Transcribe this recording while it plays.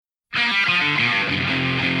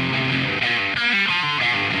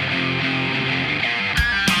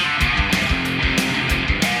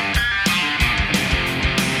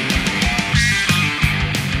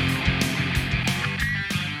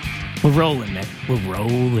We're rolling, man. We're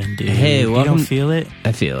rolling, dude. Hey, welcome. You don't feel it?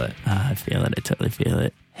 I feel it. I feel it. I totally feel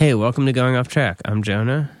it. Hey, welcome to Going Off Track. I'm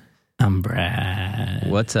Jonah. I'm Brad.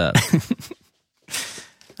 What's up?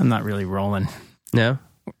 I'm not really rolling. No?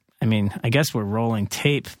 I mean, I guess we're rolling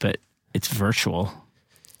tape, but it's virtual.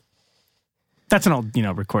 That's an old,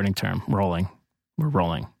 recording term. Rolling. We're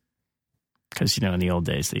rolling. Because, in the old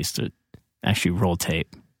days, they used to actually roll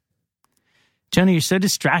tape. Jonah, you're so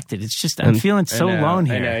distracted. It's just, I'm feeling so alone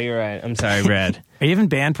here. I know, you're right. I'm sorry, Brad. Are you having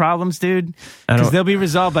band problems, dude? Because they'll be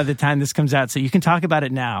resolved by the time this comes out, so you can talk about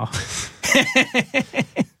it now.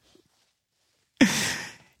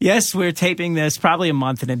 Yes, we're taping this probably a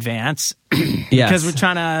month in advance. Yes. Because we're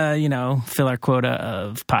trying to, fill our quota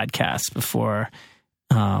of podcasts before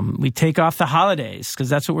we take off the holidays, because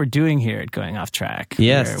that's what we're doing here at Going Off Track.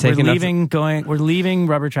 Yes. We're leaving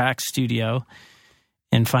Rubber Track Studio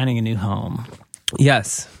and finding a new home.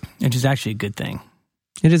 Yes. Which is actually a good thing.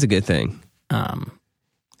 It is a good thing.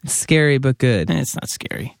 It's scary, but good. It's not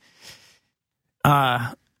scary.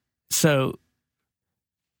 So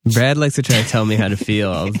Brad likes to try to tell me how to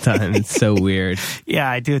feel all the time. It's so weird.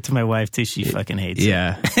 Yeah, I do it to my wife too. She fucking hates it.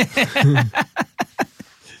 Yeah.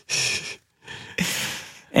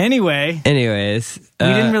 Anyways, we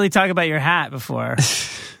didn't really talk about your hat before.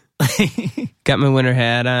 Got my winter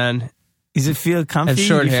hat on. Does it feel comfy? I have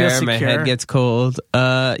short you hair. feel My head gets cold.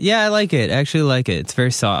 Yeah, I like it. I actually like it. It's very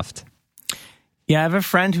soft. Yeah, I have a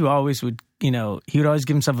friend who always would, he would always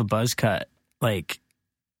give himself a buzz cut, like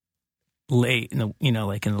late in the,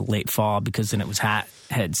 like in the late fall, because then it was hat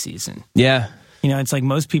head season. Yeah. It's like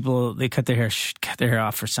most people, they cut their hair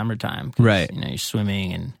off for summertime. Right. You're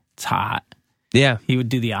swimming and it's hot. Yeah. He would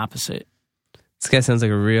do the opposite. This guy sounds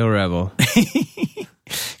like a real rebel.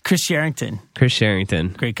 Chris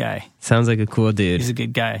Sherrington. Great guy. Sounds like a cool dude. He's a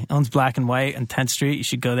good guy. Owns Black and White on 10th Street. You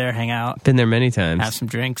should go there, hang out. Been there many times. Have some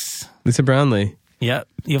drinks. Lisa Brownlee. Yep.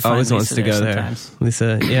 You'll find always Lisa wants to go sometimes. there.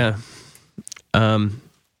 Lisa, yeah.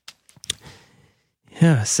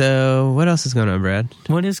 Yeah, so what else is going on, Brad?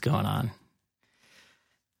 What is going on?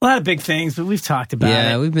 A lot of big things, but we've talked about it.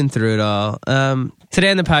 Yeah, we've been through it all. Today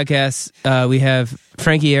on the podcast, we have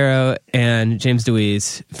Frank Iero and James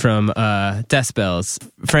Dewees from Decibels.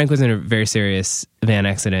 Frank was in a very serious van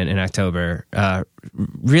accident in October,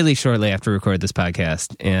 really shortly after we recorded this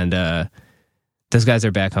podcast. And those guys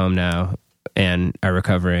are back home now and are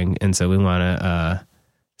recovering. And so we want to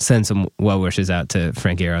send some well wishes out to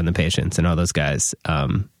Frank Iero and the patients and all those guys.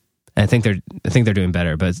 I think they're doing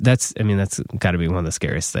better, but that's got to be one of the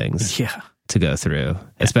scariest things to go through. Yeah.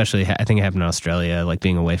 Especially, I think it happened in Australia, like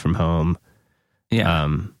being away from home. Yeah.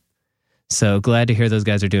 So glad to hear those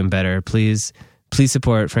guys are doing better. Please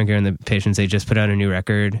support Frank Iero and the patients. They just put out a new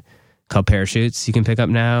record called Parachutes. You can pick up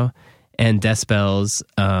now, and Decibels,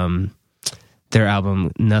 their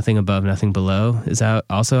album Nothing Above, Nothing Below is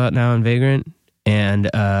also out now on Vagrant. And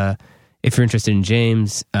if you're interested in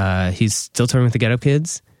James, he's still touring with the Get Up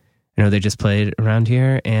Kids. I know they just played around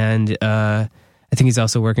here, and I think he's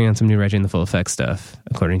also working on some new Reggie and the Full Effect stuff,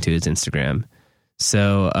 according to his Instagram.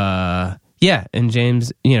 So, yeah, and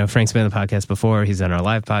James, Frank's been on the podcast before. He's on our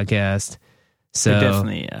live podcast. So they're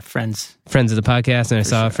definitely friends. Friends of the podcast, and I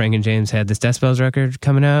saw Frank and James had this Decibels record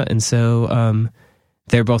coming out, and so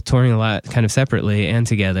they're both touring a lot kind of separately and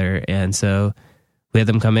together, and so we had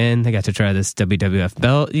them come in. They got to try this WWF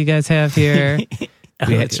belt you guys have here.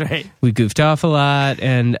 That's right. We goofed off a lot,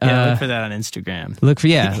 and look for that on Instagram. Look for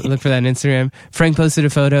that on Instagram. Frank posted a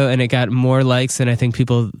photo, and it got more likes than I think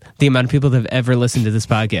the amount of people that have ever listened to this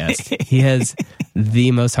podcast. He has the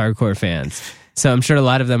most hardcore fans, so I'm sure a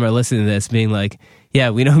lot of them are listening to this, being like, "Yeah,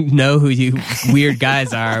 we don't know who you weird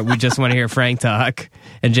guys are. We just want to hear Frank talk."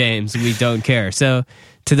 And James, we don't care. So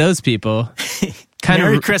to those people,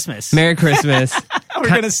 Merry Christmas. Merry Christmas. We're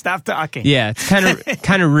going to stop talking. Yeah, it's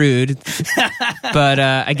kind of rude, but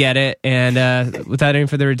I get it. And without any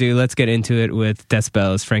further ado, let's get into it with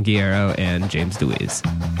Decibels, Frank Iero, and James Dewees. It's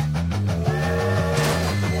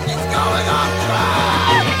going off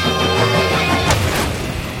track!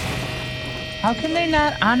 How can they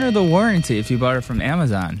not honor the warranty if you bought it from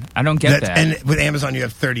Amazon? I don't get that. And with Amazon, you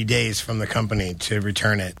have 30 days from the company to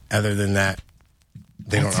return it. Other than that,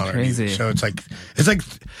 they don't honor it. So it's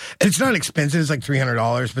not expensive. It's like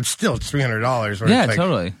 $300, but still it's $300. Yeah,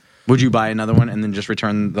 totally. Would you buy another one and then just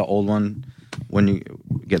return the old one when you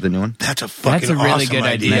get the new one? That's a fucking really awesome good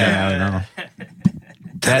idea. Yeah, I know.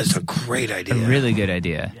 That's a great idea. A really good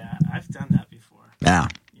idea. Yeah, I've done that before. Yeah.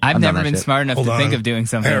 I've never been smart enough to think of doing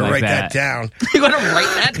something like write that. that down. You want to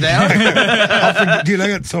write that down? Dude, I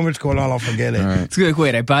got so much going on, I'll forget it. All right. It's like,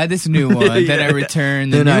 wait, I buy this new one, then I return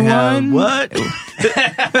the Then new I have one. what?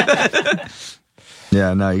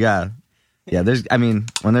 Yeah, no, you got. Yeah, when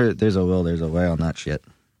there's a will, there's a way on that shit.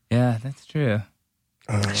 Yeah, that's true.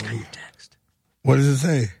 I just got your text. What does it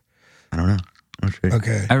say? I don't know.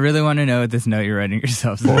 Okay. I really want to know what this note you're writing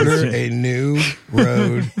yourself. Order a new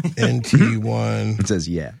road NT1. It says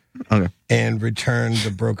yeah. Okay. And return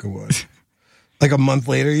the broken one. Like a month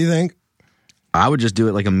later, you think? I would just do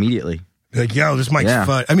it like immediately. Like, yo, this mic's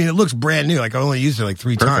fun. I mean, it looks brand new. Like, I only used it like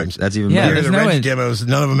 3 times. That's even better. Here are the Reg demos.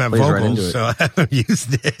 None of them have vocals, so I haven't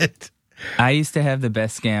used it. I used to have the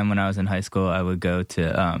best scam when I was in high school. I would go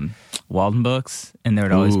to Walden Books, and there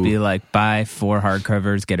would always be like, buy 4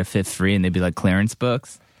 hardcovers, get a 5th free, and they'd be like clearance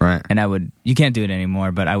books. Right. And you can't do it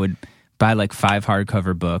anymore, but I would buy like 5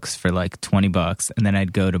 hardcover books for like $20, and then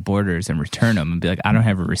I'd go to Borders and return them and be like, I don't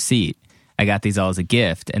have a receipt. I got these all as a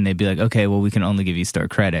gift. And they'd be like, okay, well, we can only give you store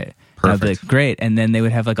credit. I'd be like, great. And then they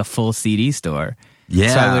would have like a full CD store.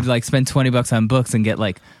 Yeah. So I would like spend $20 on books and get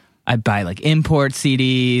like, I'd buy like import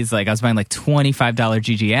CDs. Like I was buying like $25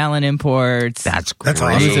 G.G. Allen imports. That's great. That's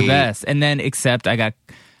awesome. It was the best. And then except I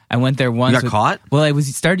went there once. You got caught? Well, I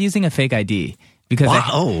started using a fake ID. Because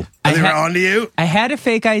they were on to you? I had a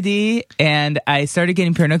fake ID, and I started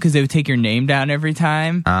getting paranoid because they would take your name down every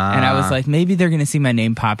time. And I was like, maybe they're going to see my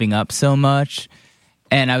name popping up so much.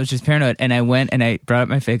 And I was just paranoid. And I went and I brought up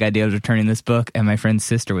my fake ID. I was returning this book, and my friend's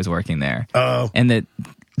sister was working there. Oh. And the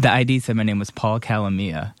ID said my name was Paul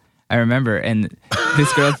Calamia. I remember. And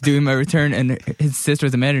this girl's doing my return, and his sister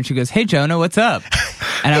was a manager, and she goes, hey, Jonah, what's up?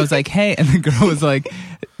 And I was like, hey. And the girl was like,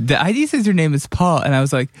 the ID says your name is Paul. And I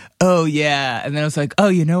was like, oh, yeah. And then I was like, oh,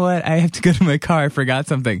 you know what? I have to go to my car. I forgot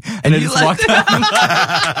something. And I just walked out. I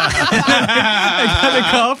got a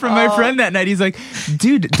call from my friend that night. He's like,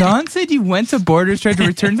 dude, Dawn said you went to Borders, tried to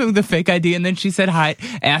return something with a fake ID, and then she said hi,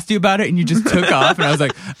 asked you about it, and you just took off. And I was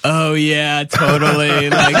like, oh, yeah, totally.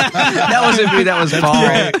 Like that wasn't me. That was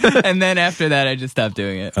Paul. And then after that, I just stopped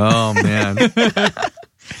doing it. Oh, man.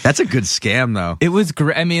 That's a good scam, though. It was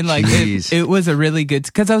great. I mean, like, it was a really good...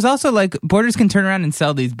 Because I was also like, Borders can turn around and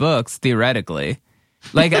sell these books, theoretically.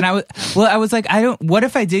 Like, and I was like, what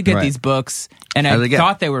if I did get these books and I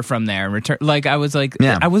thought they were from there and return? Like, I was like,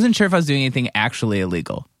 I wasn't sure if I was doing anything actually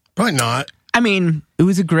illegal. Probably not. I mean... It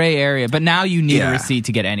was a gray area, but now you need a receipt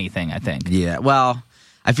to get anything, I think. Yeah, well,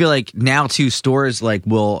 I feel like now, too, stores, like,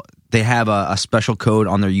 they have a special code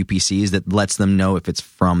on their UPCs that lets them know if it's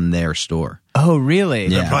from their store. Oh, really?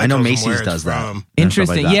 Yeah, I know Macy's does that.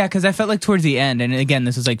 Interesting. Like that. Yeah, because I felt like towards the end, and again,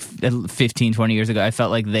 this was like 15, 20 years ago, I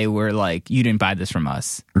felt like they were like, you didn't buy this from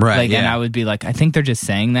us. Right, like, and I would be like, I think they're just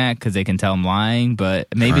saying that because they can tell I'm lying, but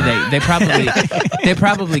maybe they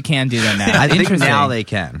probably can do that now. I think now they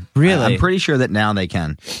can. Really? I'm pretty sure that now they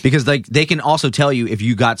can. Because like they can also tell you if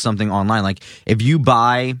you got something online. Like if you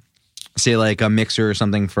buy... say like a mixer or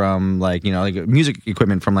something from like, you know, like music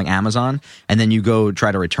equipment from like Amazon, and then you go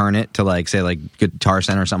try to return it to like, say like Guitar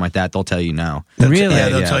Center or something like that, they'll tell you no. Really? Yeah,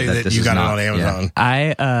 they'll tell you that you got it on Amazon.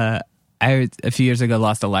 Yeah. I a few years ago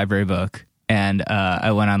lost a library book, and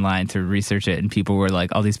I went online to research it, and people were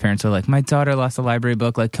like, all these parents were like, my daughter lost a library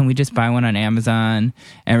book, like, can we just buy one on Amazon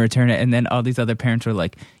and return it? And then all these other parents were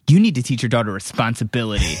like, you need to teach your daughter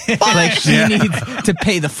responsibility. Like, she needs to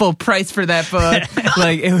pay the full price for that book.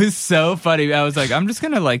 Like, it was so funny. I was like, I'm just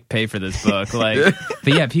gonna like pay for this book. Like,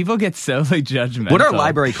 but yeah, people get so like judgmental. What are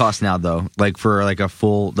library costs now though? Like for like a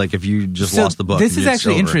full, like if you just lost the book. This is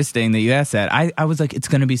actually interesting that you asked that. I was like, it's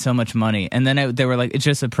gonna be so much money, and then they were like, it's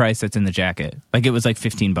just a price that's in the jacket. Like it was like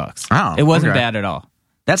 $15. Oh, it wasn't bad at all.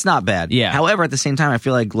 That's not bad. Yeah. However, at the same time, I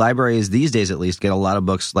feel like libraries these days, at least, get a lot of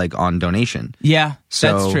books like on donation. Yeah,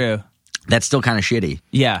 so that's true. That's still kind of shitty.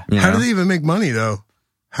 Yeah. You know? How do they even make money though?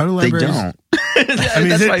 How do libraries? They don't. I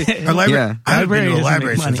mean, I haven't been to a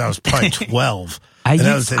library since I was probably 12. I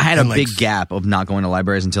had a big gap of not going to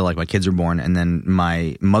libraries until like my kids were born, and then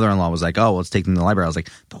my mother-in-law was like, "Oh, let's take them to the library." I was like,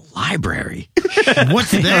 "The library?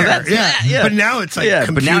 What's there?" Yeah. But now it's like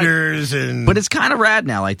computers but it's kind of rad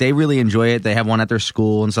now. Like they really enjoy it. They have one at their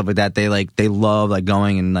school and stuff like that. They love like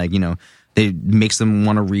going and like, you know, it makes them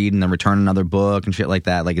want to read and then return another book and shit like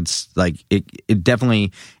that. Like it's like it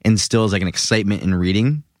definitely instills like an excitement in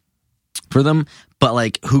reading for them. But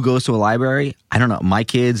like, who goes to a library? I don't know. My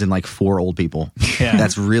kids and like 4 old people. Yeah.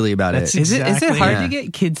 That's really about it. Is it hard to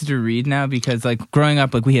get kids to read now? Because like growing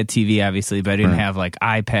up, like we had TV obviously, but I didn't have like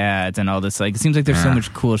iPads and all this. Like it seems like there's so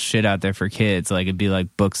much cool shit out there for kids. Like it'd be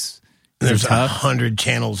like books. There's 100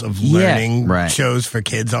 channels of learning shows for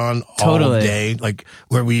kids on all day. Like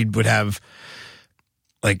where we would have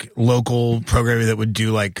like local programming that would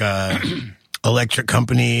do like Electric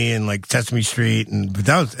Company and like Sesame Street but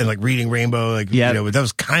that was, and like Reading Rainbow, like, but that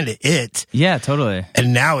was kind of it. Yeah, totally.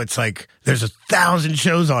 And now it's like, there's 1,000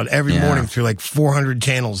 shows on every morning through like 400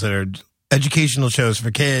 channels that are educational shows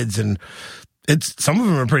for kids. And some of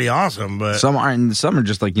them are pretty awesome, but some aren't. Some are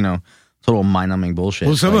just like, total mind-numbing bullshit.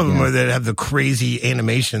 Well, some like, of them are that have the crazy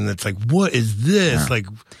animation that's like, what is this? Like,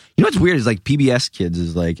 what's weird is like PBS Kids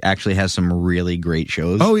is like actually has some really great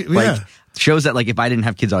shows. Oh, yeah. Like shows that like if I didn't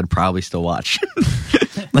have kids, I'd probably still watch.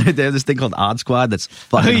 Like they have this thing called Odd Squad that's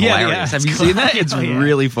fucking hilarious. Have you seen that? It's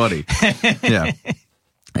really funny. Yeah.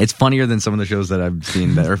 It's funnier than some of the shows that I've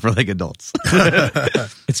seen that are for like adults.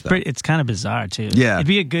 It's kind of bizarre too. Yeah. It'd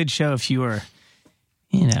be a good show if you were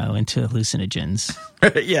into hallucinogens.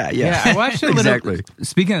 Yeah. I watched a little. Exactly.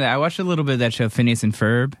 Speaking of that, I watched a little bit of that show, Phineas and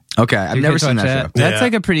Ferb. Okay, I've never seen that show. That's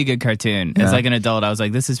like a pretty good cartoon. As like an adult, I was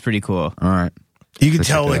like, this is pretty cool. All right. You can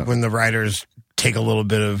tell like when the writers take a little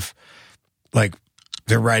bit of like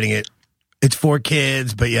they're writing it. It's for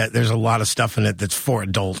kids, but yet there's a lot of stuff in it that's for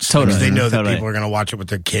adults. Totally. Because they know that people are going to watch it with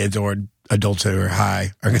their kids, or adults who are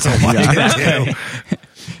high are going to watch it too.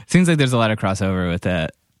 Seems like there's a lot of crossover with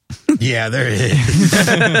that. Yeah, there is.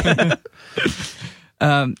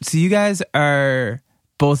 So you guys are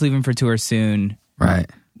both leaving for tour soon, right?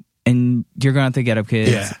 And you're going to Get Up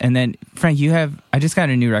Kids. Yeah. And then Frank, I just got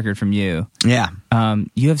a new record from you. Yeah.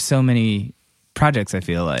 You have so many projects. I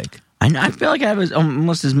feel like. I feel like I have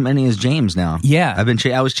almost as many as James now. Yeah.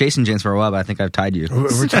 I was chasing James for a while, but I think I've tied you.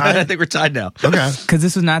 We're tied? I think we're tied now. Okay. Because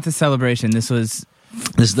this was not the Celebration. This is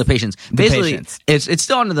the Patience. Basically, it's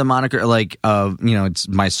still under the moniker like it's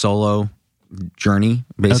my solo journey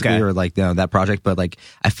basically, or like that project. But like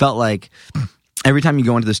I felt like every time you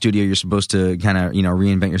go into the studio, you're supposed to kind of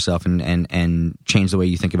reinvent yourself and change the way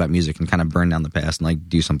you think about music and kind of burn down the past and like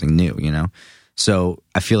do something new. So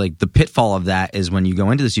I feel like the pitfall of that is when you go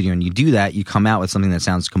into the studio and you do that, you come out with something that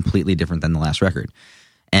sounds completely different than the last record.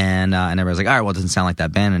 And everybody's like, all right, well, it doesn't sound like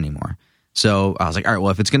that band anymore. So I was like, all right, well,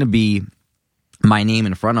 if it's going to be my name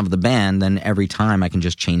in front of the band, then every time I can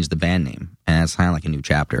just change the band name. And it's kind of like a new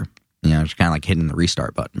chapter. It's kind of like hitting the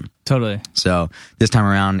restart button. Totally. So this time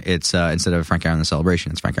around, it's instead of Frank Iero and the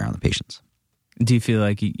Celebration, it's Frank Iero and the Patience. Do you feel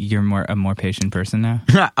like you're a more patient person now?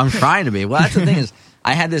 I'm trying to be. Well, that's the thing is,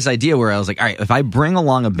 I had this idea where I was like, all right, if I bring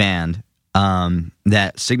along a band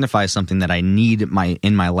that signifies something that I need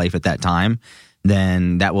in my life at that time,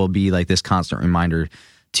 then that will be like this constant reminder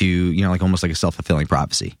to, like almost like a self-fulfilling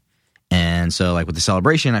prophecy. And so like with the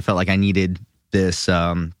Celebration, I felt like I needed this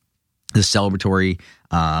celebratory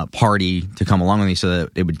party to come along with me so that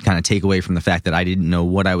it would kind of take away from the fact that I didn't know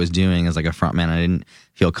what I was doing as like a front man. I didn't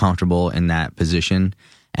feel comfortable in that position.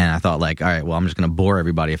 And I thought like, all right, well, I'm just going to bore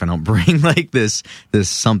everybody if I don't bring like this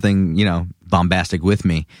something, bombastic with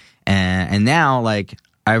me. And now like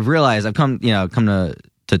I've realized I've come to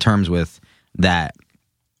terms with that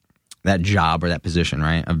job or that position,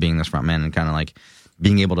 right? Of being this front man and kind of like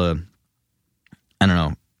being able to, I don't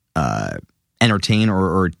know, entertain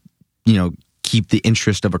or keep the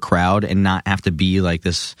interest of a crowd and not have to be like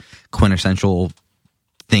this quintessential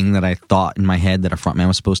thing that I thought in my head that a frontman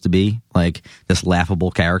was supposed to be, like this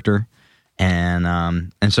laughable character. And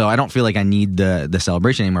so I don't feel like I need the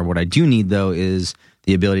Celebration anymore. What I do need though is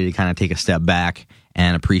the ability to kind of take a step back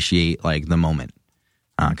and appreciate like the moment.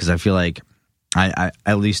 Because I feel like I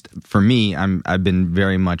at least for me, I've been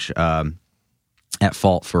very much at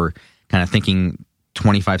fault for kind of thinking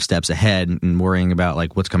 25 steps ahead and worrying about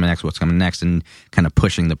like what's coming next and kind of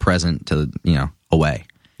pushing the present to away.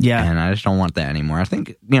 Yeah. And I just don't want that anymore. I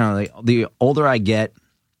think the older I get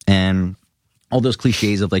and all those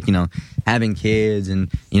cliches of like having kids and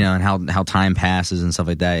and how time passes and stuff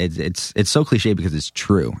like that, it's so cliche because it's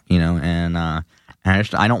true, and I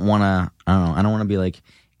don't want to be like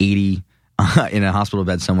 80 in a hospital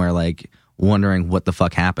bed somewhere like wondering what the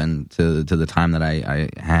fuck happened to the time that I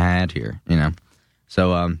had here,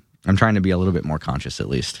 So I'm trying to be a little bit more conscious, at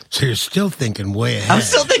least. So you're still thinking way ahead. I'm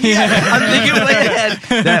still thinking. I'm thinking way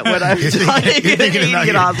ahead. That when I'm you're thinking about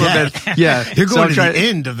your death. Yeah, you're going to the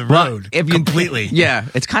end of the road completely. Yeah,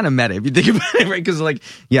 it's kind of meta if you think about it, right? Because like,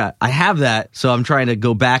 yeah, I have that, so I'm trying to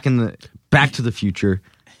go back to the future.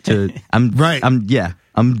 I'm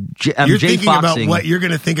you're thinking about what you're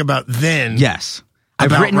going to think about then. Yes.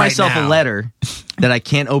 I've written myself a letter that I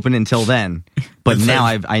can't open until then, but now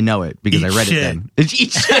I know it because I read it then.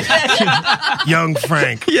 Young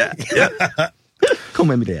Frank. Yeah. Come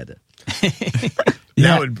with me, Dad.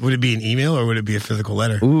 Now, would it be an email or would it be a physical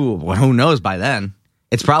letter? Ooh, well, who knows by then?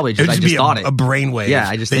 It's probably just, I just thought it. A brainwave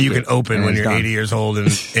that you can open when you're 80 years old and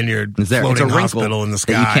you're floating hospital in the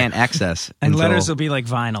sky. That you can't access. And letters will be like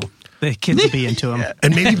vinyl. The kids will be into them.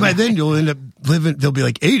 And maybe by then you'll end up living. They'll be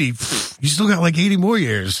like 80. You still got like 80 more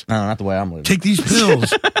years. No, not the way I'm living. Take these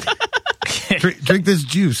pills. drink this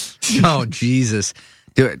juice. Oh, Jesus.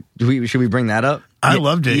 Should we bring that up? I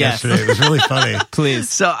loved it yesterday. It was really funny. Please.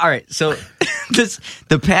 So, all right. So,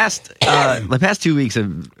 the past 2 weeks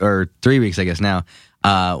or 3 weeks, I guess now,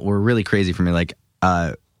 were really crazy for me. Like,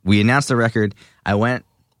 we announced the record. I went.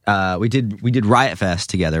 We did Riot Fest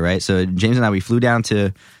together, right? So James and I, we flew down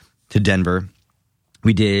to Denver.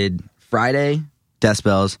 We did Friday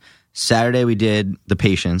Decibels. Saturday we did The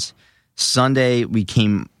Patients. Sunday we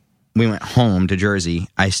went home to Jersey.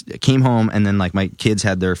 I came home, and then like my kids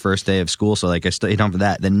had their first day of school, so like I stayed home for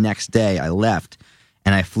that. The next day I left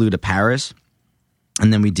and I flew to Paris,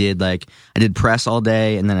 and then I did press all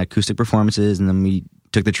day, and then acoustic performances, and then we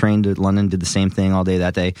took the train to London, did the same thing all day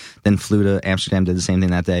that day, then flew to Amsterdam, did the same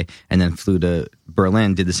thing that day, and then flew to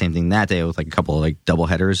Berlin, did the same thing that day with like a couple of like double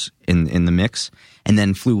headers in the mix, and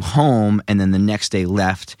then flew home, and then the next day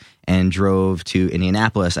left and drove to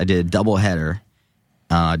Indianapolis. I did a double header,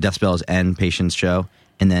 Decibels and Patients show,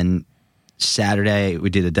 and then Saturday we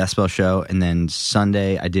did a Decibel show, and then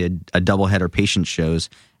Sunday I did a double header Patients shows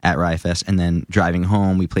at Riot Fest, and then driving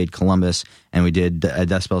home we played Columbus, and we did a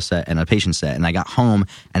Decibel set and a Patient set, and I got home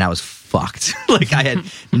and I was fucked. Like I had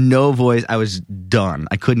no voice. I was done.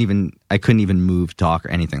 I couldn't even move, talk, or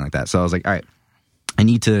anything like that. So I was like, all right, I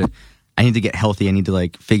need to get healthy. I need to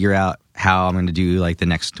like figure out how I'm going to do like the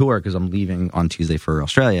next tour, because I'm leaving on Tuesday for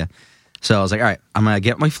Australia. So I was like, all right, I'm going to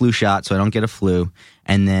get my flu shot so I don't get a flu,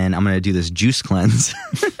 and then I'm going to do this juice cleanse.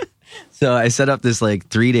 So I set up this like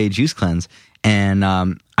 3-day juice cleanse, and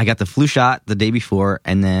I got the flu shot the day before,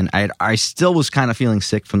 and then I still was kind of feeling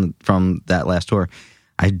sick from that last tour.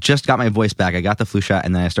 I just got my voice back. I got the flu shot,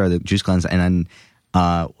 and then I started the juice cleanse, and then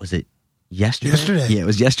was it yesterday? Yeah, it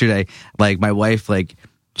was yesterday. Like my wife, like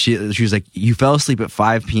she was like, you fell asleep at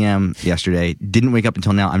 5 p.m. yesterday, didn't wake up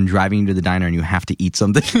until now. I'm driving you to the diner and you have to eat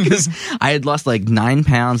something, because I had lost like 9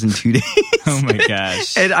 pounds in 2 days. Oh my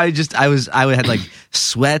gosh. And I had like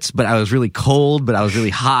sweats, but I was really cold, but I was really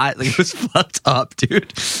hot. Like it was fucked up,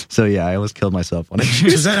 dude. So yeah, I almost killed myself on it.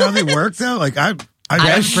 Is that how they work though? Like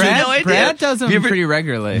Brad does them pretty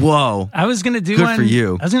regularly. Whoa. I was going to do Good one. for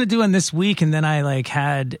you. I was going to do one this week, and then I like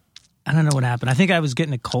had, I don't know what happened. I think I was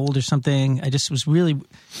getting a cold or something. I just was really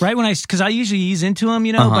right when because I usually ease into them,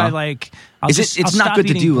 you know, by like, it's not good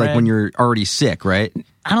to do bread. like when you're already sick, right?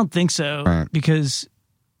 I don't think so, right. Because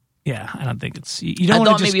I don't think it's, you don't I want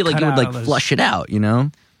thought to just maybe like cut you would out like all those. flush it out, you know?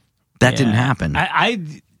 That didn't happen.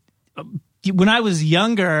 When I was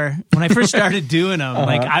younger, when I first started doing them,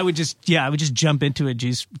 like I would just jump into a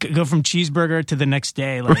juice, go from cheeseburger to the next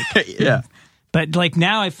day, like yeah. But like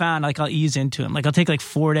now I found like I'll ease into them. Like I'll take like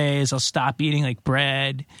 4 days. I'll stop eating like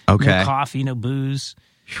bread, okay, no coffee, no booze.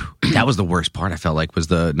 That was the worst part. I felt like was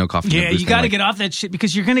the no coffee. Yeah, no booze you got to thing, get off that shit,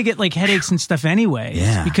 because you're gonna get like headaches and stuff anyway.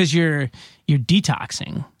 Yeah, because you're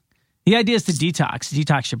detoxing. The idea is to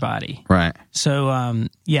detox your body. Right. So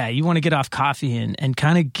you want to get off coffee and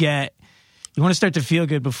kind of you want to start to feel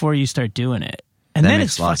good before you start doing it. And then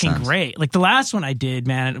it's fucking great. Like the last one I did,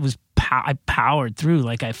 man, it was I powered through.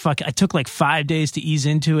 Like I took like 5 days to ease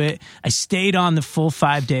into it. I stayed on the full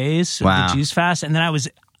 5 days of the juice fast, and then I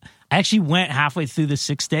actually went halfway through the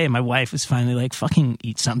 6th day, and my wife was finally like, "Fucking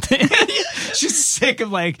eat something." She's sick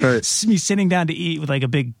of like me sitting down to eat with like a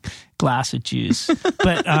big glass of juice.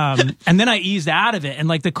 But and then I eased out of it, and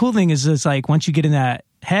like the cool thing is like once you get in that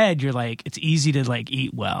head, you're like it's easy to like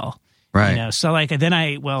eat well, right? You know, so like then I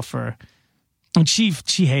ate well for. And she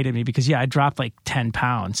hated me because I dropped like 10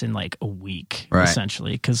 pounds in like a week,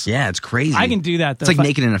 essentially. Because it's crazy. I can do that. Though. It's like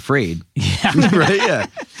Naked and Afraid. Yeah, right. Yeah.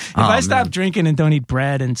 If I stop drinking and don't eat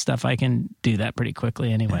bread and stuff, I can do that pretty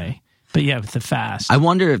quickly anyway. But yeah, with the fast, I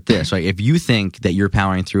wonder if you think that you're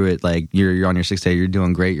powering through it, like you're on your 6th day, you're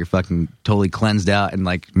doing great, you're fucking totally cleansed out, and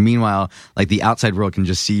like meanwhile, like the outside world can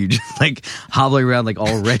just see you just like hobbling around like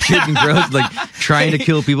all wretched and gross, like trying to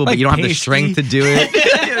kill people, but you don't have the strength to do it.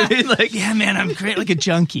 You know what I mean? Like, yeah, man, I'm great, like a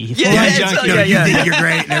junkie. You think you're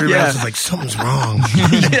great, and everybody else is like, something's wrong.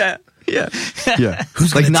 Yeah.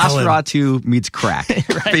 Who's like gonna Nosferatu meets crack,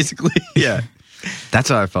 basically. Yeah. That's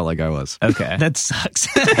how I felt like I was. Okay. That sucks.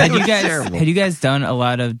 Had you guys done a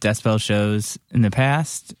lot of Decibel shows in the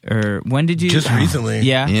past? Or when did you? Just recently.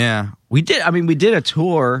 Yeah. Yeah. We did. I mean, we did a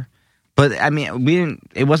tour, but I mean, we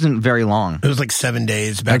didn't, it wasn't very long. It was like 7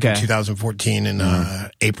 days back in 2014 in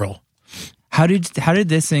April. How did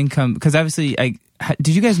this thing come? Because obviously,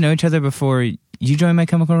 did you guys know each other before you joined My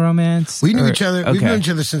Chemical Romance? We knew each other. We've known each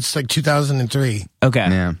other since like 2003. Okay.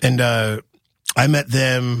 Yeah. And I met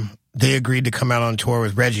them. They agreed to come out on tour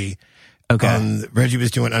with Reggie. Okay. Reggie was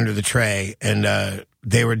doing Under the Tray, and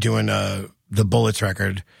they were doing the Bullets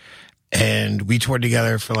record, and we toured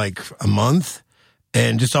together for like a month,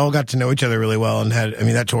 and just all got to know each other really well. And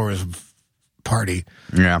that tour was a party.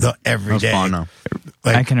 Yeah, every day. Fun, though.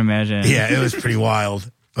 Like, I can imagine. Yeah, it was pretty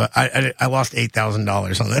wild. But I lost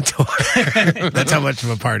 $8,000 on that tour. That's how much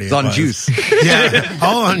of a party it was. On juice. Yeah,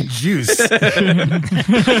 all on juice. But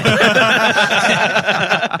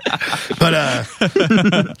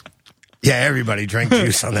yeah, everybody drank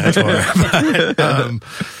juice on that tour.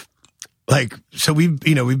 But, so we've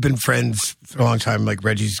been friends for a long time. Like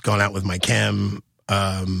Reggie's gone out with my chem.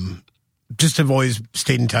 Just have always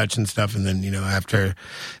stayed in touch and stuff. And then, after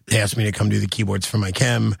they asked me to come do the keyboards for my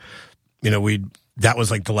chem, that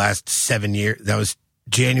was like the last 7 years. That was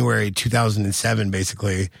January 2007,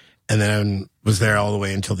 basically. And then I was there all the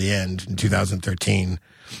way until the end in 2013.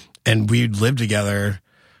 And we lived together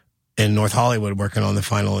in North Hollywood working on the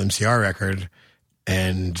final MCR record.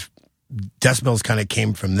 And Decibels kind of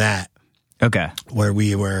came from that. Okay. Where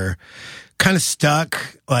we were kind of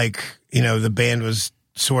stuck. Like, the band was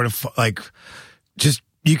sort of like, just,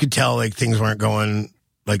 you could tell like things weren't going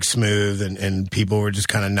like smooth, and people were just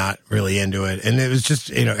kind of not really into it. And it was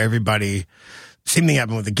just, everybody, same thing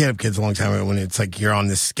happened with the Get Up Kids a long time ago, when it's like you're on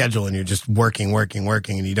this schedule and you're just working,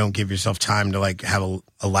 and you don't give yourself time to like have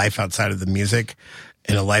a life outside of the music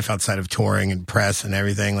and a life outside of touring and press and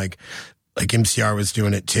everything. Like MCR was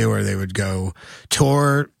doing it too, where they would go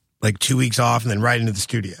tour like 2 weeks off and then right into the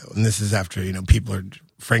studio. And this is after,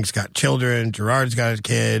 Frank's got children, Gerard's got a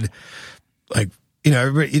kid, like,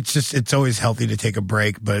 everybody, it's always healthy to take a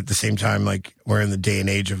break, but at the same time, like, we're in the day and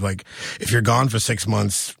age of like, if you're gone for 6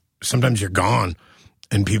 months, sometimes you're gone,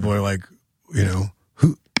 and people are like,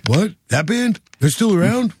 who, what, that band? They're still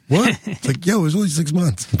around? What? It's like, yo, it was only 6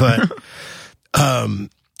 months. But,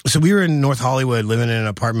 so we were in North Hollywood living in an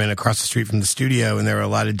apartment across the street from the studio, and there were a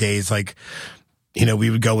lot of days like, we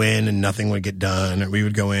would go in and nothing would get done, or we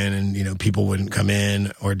would go in and, people wouldn't come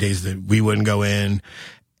in, or days that we wouldn't go in.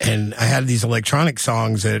 And I had these electronic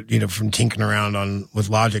songs that, from tinkering around with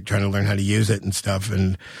Logic, trying to learn how to use it and stuff.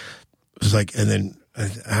 And it was like, and then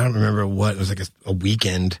I don't remember what, it was like a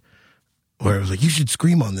weekend where it was like, you should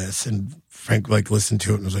scream on this. And Frank like listened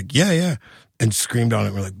to it and was like, yeah. And screamed on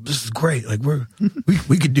it. We're like, this is great. Like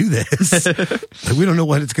we could do this. Like, we don't know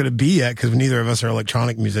what it's going to be yet, because neither of us are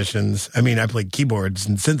electronic musicians. I mean, I play keyboards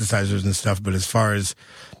and synthesizers and stuff, but as far as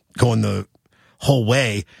going the whole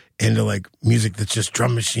way into like music that's just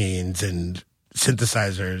drum machines and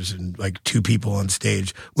synthesizers and like two people on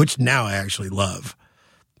stage, which now I actually love,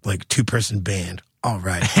 like 2-person band. All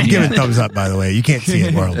right. I'm giving thumbs up, by the way. You can't see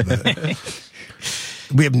it, world, but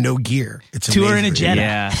we have no gear. It's tour in a Jetta.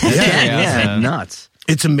 Yeah. Nuts.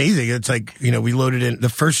 It's amazing. It's like, we loaded in the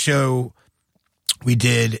first show we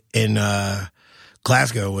did in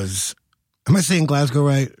Glasgow was, am I saying Glasgow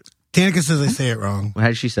right? Danica says I say it wrong. How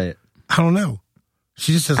did she say it? I don't know.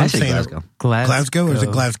 She just says I'm saying Glasgow. Glasgow, or is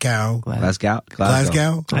it Glasgow? Glasgow.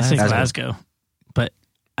 I say Glasgow, but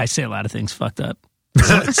I say a lot of things fucked up.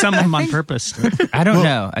 Some of them on purpose. I don't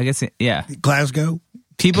know. I guess, yeah. Glasgow?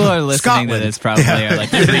 People are listening Scotland. to this probably are like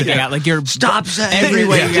freaking out. Like, you're stop saying every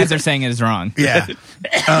way you guys are saying it is wrong. Yeah.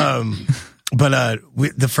 But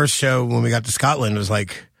the first show when we got to Scotland was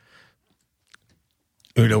like,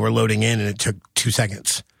 we're loading in and it took 2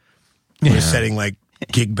 seconds. We're setting like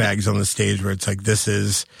gig bags on the stage where it's like, this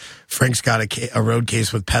is, Frank's got a road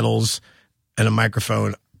case with pedals and a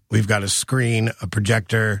microphone. We've got a screen, a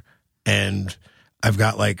projector, and I've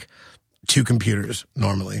got like 2 computers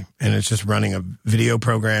normally. And it's just running a video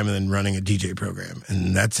program and then running a DJ program.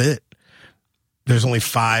 And that's it. There's only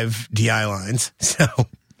 5 DI lines. So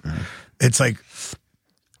it's like,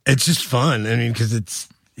 it's just fun. I mean, because it's,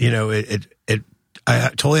 I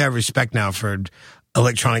totally have respect now for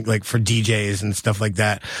electronic, like for DJs and stuff like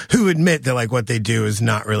that, who admit that like what they do is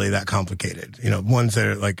not really that complicated. Ones that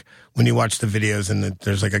are like, when you watch the videos and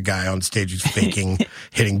there's like a guy on stage who's faking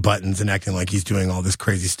hitting buttons and acting like he's doing all this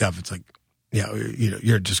crazy stuff. It's like, yeah,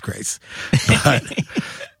 you're a disgrace. But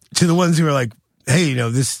to the ones who are like, hey,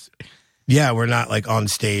 we're not like on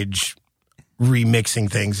stage remixing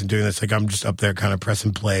things and doing this. Like, I'm just up there kind of press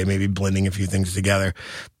and play, maybe blending a few things together.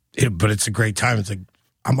 But it's a great time. It's like,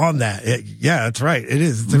 I'm on that. Yeah, that's right. It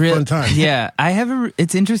is. It's a fun time. Yeah.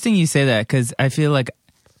 It's interesting you say that, because I feel like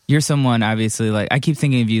you're someone, obviously, like, I keep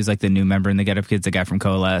thinking of you as like the new member in the Get Up Kids, the guy from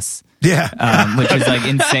Coalesce. Yeah. which is like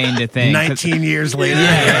insane to think. 19 years later.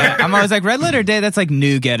 Yeah. I'm always like, Red Letter Day, that's like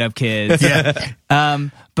new Get Up Kids. Yeah.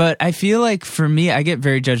 But I feel like for me, I get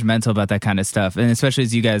very judgmental about that kind of stuff. And especially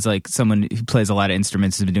as you guys, like someone who plays a lot of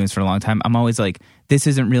instruments, has been doing this for a long time, I'm always like, this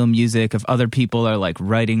isn't real music. If other people are like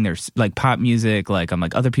writing their like pop music, like I'm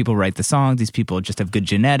like, other people write the songs. These people just have good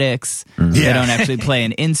genetics. They don't actually play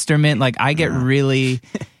an instrument. Like I get really...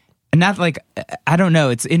 Not like, I don't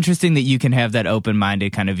know. It's interesting that you can have that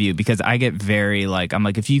open-minded kind of view, because I get very like, I'm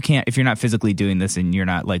like, if you're not physically doing this and you're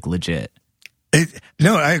not like legit.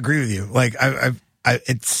 No, I agree with you. Like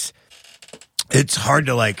it's hard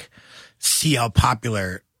to like see how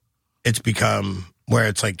popular it's become, where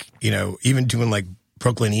it's like, you know, even doing like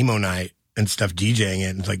Brooklyn emo night and stuff, DJing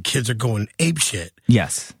it, and it's like kids are going ape shit.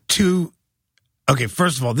 Yes. Okay,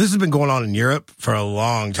 first of all, this has been going on in Europe for a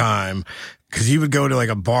long time. Because you would go to like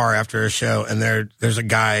a bar after a show, and there's a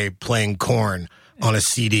guy playing Korn on a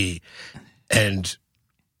CD, and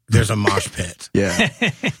there's a mosh pit. Yeah.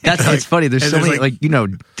 It's funny. There's so many, like, you know,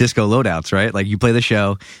 disco loadouts, right? Like you play the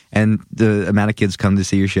show, and the amount of kids come to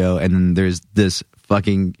see your show, and then there's this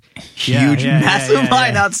fucking huge, massive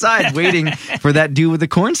line outside waiting for that dude with the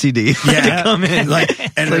Korn CD to come in. Like,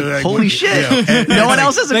 holy shit. You know, no one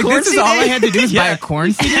else has a Korn this CD? is all I had to do is buy a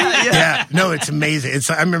Korn CD? Yeah. No, it's amazing.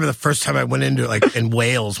 I remember the first time I went into like in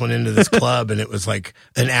Wales, went into this club, and it was like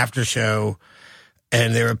an after show,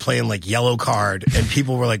 and they were playing like Yellow Card, and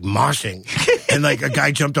people were like moshing, and like a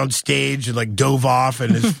guy jumped on stage and like dove off,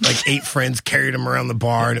 and his like 8 friends carried him around the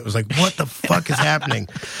bar, and it was like, what the fuck is happening?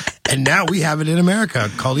 And now we have it in America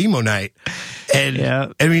called Emo Night.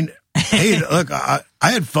 And I mean, hey, look, I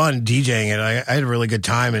had fun DJing it. I had a really good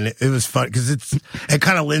time, and it was fun because it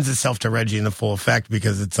kind of lends itself to Reggie in the full effect,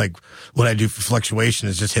 because it's like what I do for Fluctuation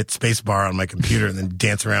is just hit spacebar on my computer and then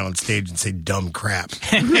dance around on stage and say dumb crap. So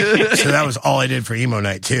that was all I did for Emo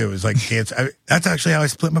Night too. It was like dance. That's actually how I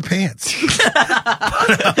split my pants.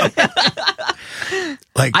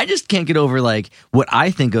 Like, I just can't get over like what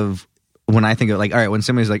I think of when I think of like, all right, when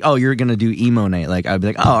somebody's like, oh, you're gonna do emo night, like I'd be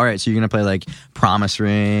like, oh, all right, so you're gonna play like Promise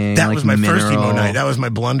Ring. That like was my first Mineral. emo night. That was my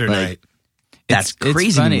blunder Like, night. That's It's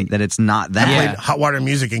crazy to me that it's not that. I played Hot Water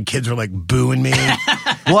Music, and kids were like booing me.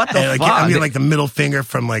 What the And, like, fuck? I mean, like the middle finger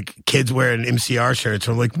from like kids wearing MCR shirts.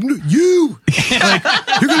 I'm like, you, like,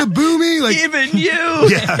 you're gonna boo me, like Even you.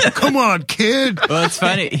 yeah, come on, kid. Well, it's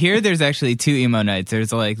funny. Here, there's actually 2 emo nights.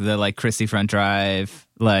 There's like the like Christie Front Drive,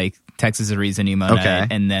 like Texas is a Reason emo night,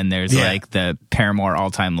 and then there's like the Paramore All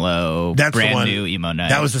Time Low, That's the brand one. new emo night.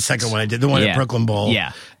 That was the second one I did. The one at Brooklyn Bowl.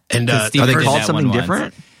 Yeah. And Because Steve Are they did called that something one once.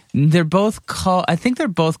 different? They're both called. I think they're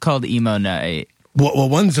both called emo night. well,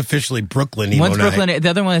 one's officially Brooklyn emo One's night. Brooklyn. The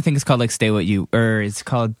other one I think is called like Stay What You, or it's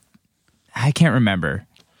called. I can't remember.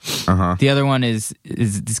 The other one is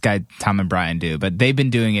this guy Tom and Brian do, but they've been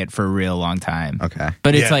doing it for a real long time. Okay.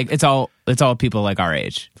 But it's Yeah. like it's all people like our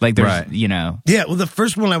age. Like there's Right. you know. Yeah, well, the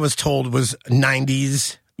first one I was told was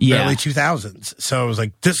 90s, Yeah. early 2000s. So I was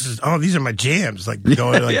like, these are my jams. Like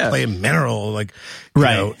going to like playing Mineral, like you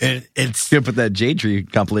Right. know, it's Gonna put that J Tree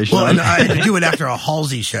compilation well, on. and I had to do it after a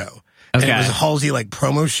Halsey show. And Okay. it was a Halsey like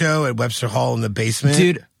promo show at Webster Hall in the basement.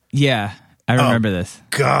 Dude, yeah, I remember this.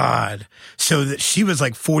 God. So that she was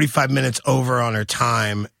like 45 minutes over on her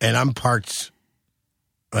time, and I'm parked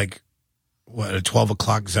like a 12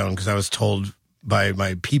 o'clock zone, because I was told by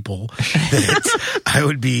my people that I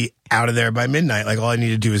would be out of there by midnight. Like all I need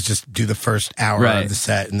to do is just do the first hour Right. of the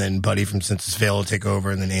set, and then Buddy from Census Fail will take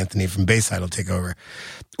over, and then Anthony from Bayside will take over,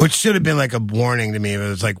 which should have been like a warning to me. But it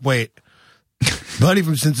was like, wait, Buddy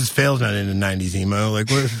from Census Fail's not into 90s emo. Like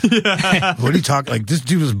what are you talking? Like this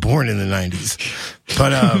dude was born in the 90s.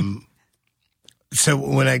 But so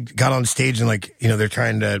when I got on stage and like, you know, they're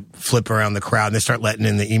trying to flip around the crowd and they start letting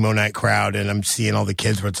in the emo night crowd, and I'm seeing all the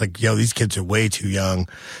kids where it's like, yo, these kids are way too young.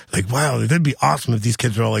 Like, wow, that'd be awesome if these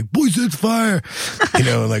kids were all like, boys, it's fire, you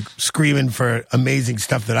know, like screaming for amazing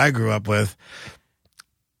stuff that I grew up with.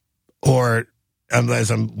 Or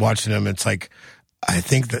as I'm watching them, it's like, I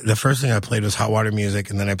think that the first thing I played was Hot Water Music,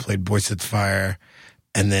 and then I played Boy Sets Fire,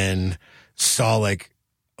 and then saw like,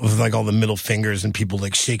 with like all the middle fingers and people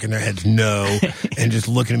like shaking their heads no and just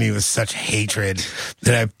looking at me with such hatred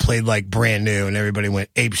that I played like Brand New, and everybody went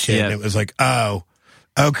ape shit. Yeah. And it was like, oh,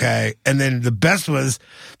 okay. And then the best was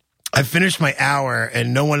I finished my hour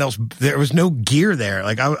and no one else, there was no gear there.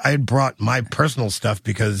 Like I had brought my personal stuff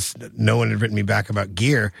because no one had written me back about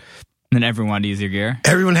gear. And then everyone wanted to use your gear.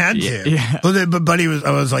 Everyone had to. Yeah. But Buddy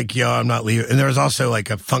I was like, yo, I'm not leaving. And there was also like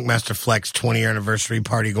a Funkmaster Flex 20-year anniversary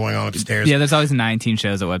party going on upstairs. Yeah, there's always 19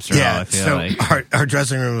 shows at Webster Hall, I feel so like. our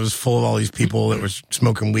dressing room was full of all these people that were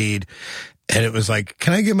smoking weed. And it was like,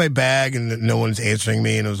 can I get my bag? And no one's answering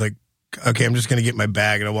me. And it was like, okay, I'm just going to get my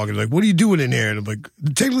bag. And I walk in, like, what are you doing in here? And I'm like,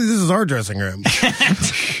 technically, this is our dressing room.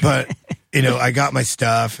 But, you know, I got my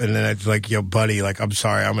stuff. And then I was like, yo, buddy, like, I'm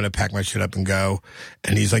sorry. I'm going to pack my shit up and go.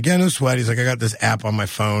 And he's like, yeah, no sweat. He's like, I got this app on my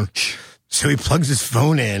phone. So he plugs his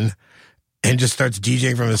phone in and just starts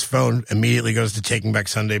DJing from his phone. Immediately goes to Taking Back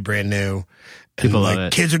Sunday, brand new. And People like love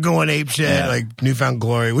it. kids are going ape shit, like Newfound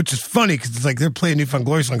Glory, which is funny because it's like they're playing Newfound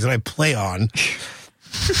Glory songs that I play on.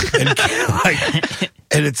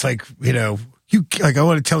 And it's like, you know, you like I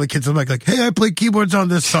want to tell the kids, I'm like, hey, I play keyboards on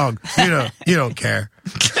this song. You know, you don't care.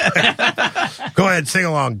 Go ahead, sing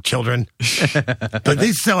along, children. But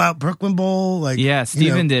they sell out Brooklyn Bowl. Like, Yeah,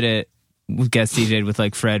 Steven did it. Guest DJ'd with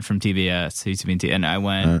like Fred from TBS, who used to be in and I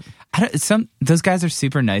went. Those guys are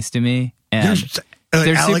super nice to me, and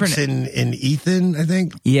they're Alex super, and Ethan, I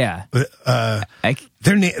think. yeah.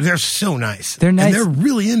 They're so nice. They're nice. And they're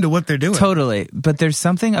really into what they're doing. Totally, but there's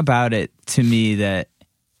something about it to me that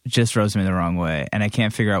just rubs me the wrong way, and I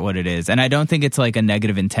can't figure out what it is. And I don't think it's like a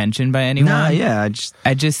negative intention by anyone. Nah, yeah,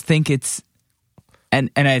 I just think it's, and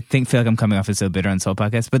I feel like I'm coming off as so bitter on Soul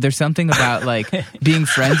Podcast, but there's something about like being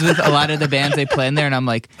friends with a lot of the bands they play in there, and I'm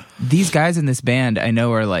like, these guys in this band I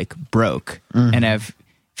know are like broke and have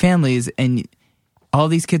families, and all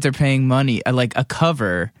these kids are paying money, like a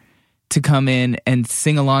cover, to come in and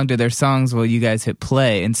sing along to their songs while you guys hit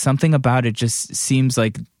play, and something about it just seems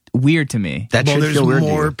like weird to me. that Well, should there's feel weird to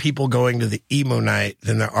more you. people going to the emo night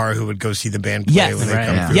than there are who would go see the band play when they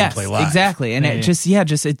come through and play live. Exactly. And it just,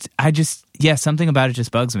 something about it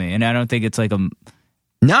just bugs me. And I don't think it's like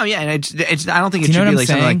No, yeah, and it's I don't think it Do you should know be what like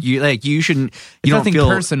I'm something saying? like you shouldn't you it's don't nothing feel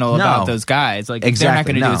personal about those guys. Like if they're not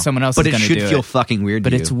going to do it, someone else but is going to do it. But it should feel fucking weird. But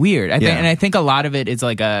to it's you. weird. I think, Yeah. and I think a lot of it is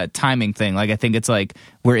like a timing thing. Like I think it's like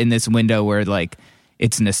we're in this window where like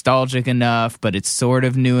it's nostalgic enough, but it's sort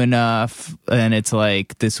of new enough, and it's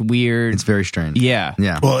like this weird. It's very strange. Yeah.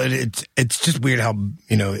 Well, it's just weird how,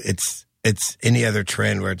 you know, it's any other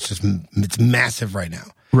trend where it's massive right now.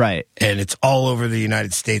 Right. And it's all over the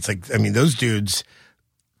United States. Like, I mean, those dudes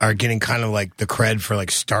are getting kind of like the cred for like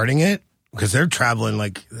starting it because they're traveling.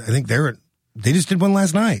 Like, I think they just did one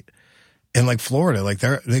last night in like Florida. Like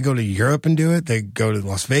they go to Europe and do it. They go to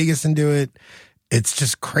Las Vegas and do it. It's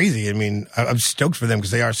just crazy. I mean, I'm stoked for them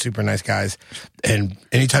because they are super nice guys. And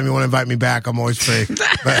anytime you want to invite me back, I'm always free.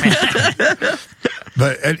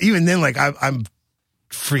 But even then, like I'm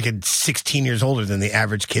freaking 16 years older than the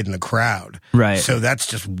average kid in the crowd. Right. So that's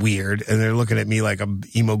just weird. And they're looking at me like I'm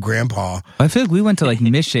emo grandpa. I feel like we went to like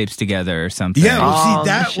Misshapes together or something. Yeah, well, see,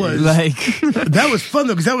 that was like that was fun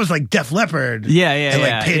though because that was like Def Leppard. and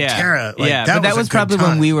like Pantera. Like, yeah, but that was a good probably time.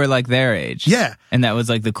 when we were like their age. Yeah. And that was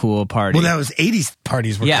like the cool party. Well, that was 80s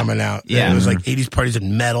parties were coming out. Yeah. And it was like 80s parties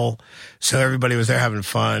in metal. So everybody was there having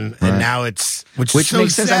fun. And now it's, which is so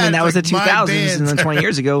makes sense. sad. I mean, that was the Like, my 2000s, bands- and then 20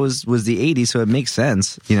 years ago was the 80s, so it makes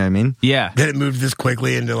sense. You know what I mean? Yeah. Then it moved this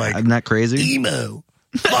quickly into like I'm not crazy. emo,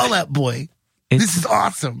 Fall Out Boy. This is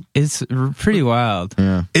awesome. It's pretty wild.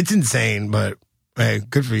 Yeah. It's insane, but hey,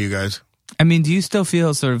 good for you guys. I mean, do you still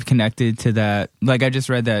feel sort of connected to that? Like, I just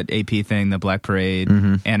read that AP thing, the Black Parade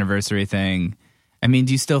anniversary thing. I mean,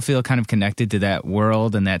 do you still feel kind of connected to that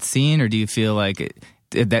world and that scene, or do you feel like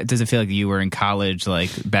does it feel like you were in college like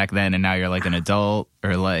back then and now you're like an adult,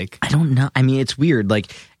 or like I don't know. I mean, it's weird.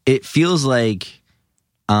 Like, it feels like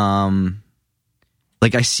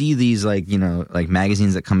I see these like, you know, like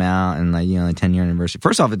magazines that come out and like, you know, like 10-year anniversary.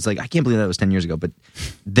 First off, it's like, I can't believe that was 10 years ago. But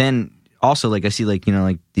then also like I see like, you know,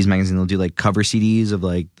 like these magazines will do like cover CDs of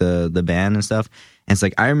like the band and stuff. And it's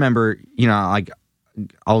like, I remember, you know, like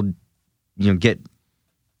I'll, you know, get,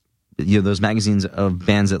 you know, those magazines of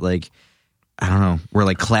bands that like, I don't know, were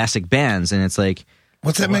like classic bands. And it's like,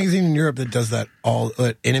 What's that magazine in Europe that does that all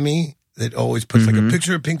Enemy that always puts like a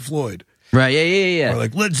picture of Pink Floyd right. Yeah. or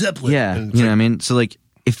like Led Zeppelin. Yeah, And you it's know like, what I mean? So, like,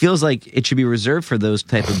 it feels like it should be reserved for those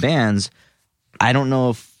type of bands. I don't know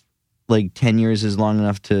if, like, 10 years is long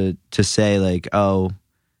enough to say, like, oh,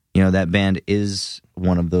 you know, that band is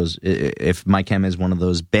one of those, if My Chem is one of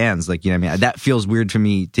those bands, like, you know what I mean? That feels weird for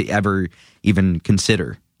me to ever even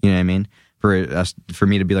consider, you know what I mean? For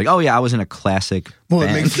me to be like, oh, yeah, I was in a classic Well, it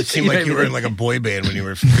band. makes it seem like you were in like a boy band when you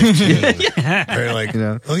were 15. Or like,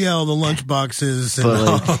 oh yeah, all the lunch boxes and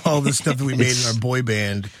But, like, all the stuff that we made in our boy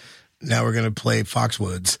band. Now we're going to play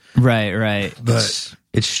Foxwoods. right. But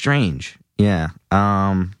It's strange. Yeah.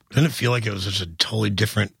 doesn't it feel like it was just a totally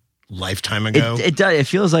different lifetime ago? It does. It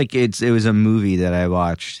feels like it was a movie that I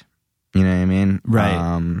watched. You know what I mean?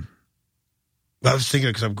 Right. I was thinking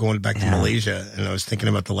because I'm going back to Malaysia, and I was thinking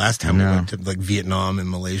about the last time we went to like Vietnam and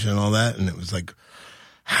Malaysia and all that, and it was like,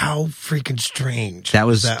 how freaking strange. That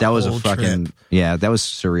was a whole fucking trip. that was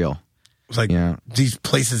surreal. was like Yeah. these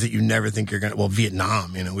places that you never think you're gonna. Well,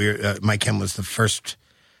 Vietnam, you know, we were, My Chem was the first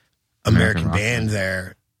American rock band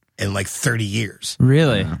there in like 30 years.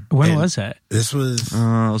 Really? When And was that? This was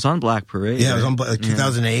It was on Black Parade. yeah, it was right? on like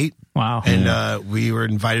 2008. Wow. And we were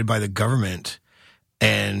invited by the government,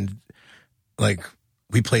 and like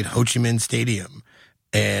we played Ho Chi Minh Stadium,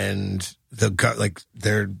 and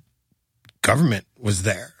their government was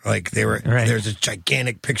there. Like they were Right. there's a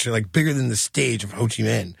gigantic picture, like bigger than the stage of Ho Chi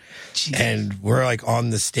Minh, and we're like on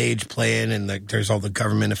the stage playing, and like there's all the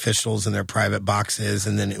government officials in their private boxes,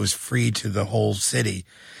 and then it was free to the whole city,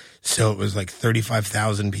 so it was like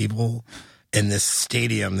 35,000 people in this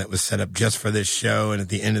stadium that was set up just for this show. And at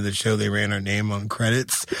the end of the show, they ran our name on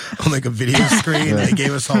credits on like a video screen. And they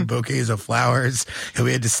gave us all bouquets of flowers, and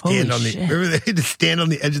we had to stand Holy on the. shit. Remember, they had to stand on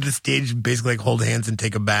the edge of the stage and basically like hold hands and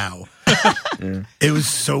take a bow. It was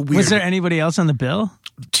so weird. Was there anybody else on the bill?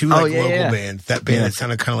 Two like yeah, local yeah. bands? That band that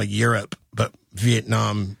sounded kind of like Europe, but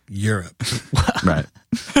Vietnam, Europe. Right.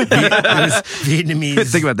 It was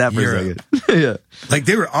Vietnamese. Think about that for Europe. a second. Yeah. Like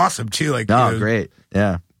they were awesome too. Like Oh, you know, great.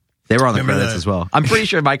 Yeah. They were on the Remember credits the- as well. I'm pretty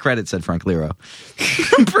sure my credit said Frank Lero.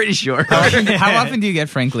 I'm pretty sure. How often do you get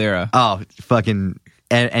Frank Lero? Oh, fucking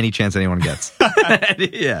any chance anyone gets.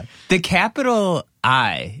 Yeah. The capital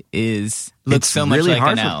I looks It's so much really like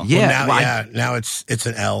hard an for- L. Yeah. Now, now it's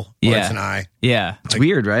an L or Yeah. it's an I. Yeah. It's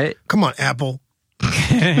weird, right? Come on, Apple.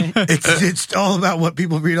 it's all about what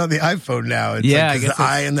people read on the iPhone now. It's Yeah, like, I 'cause guess the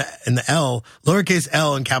I and the L, lowercase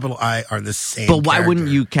L and capital I are the same. But why wouldn't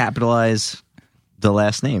character. you capitalize the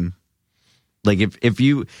last name? Like if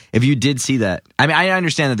you did see that, I mean, I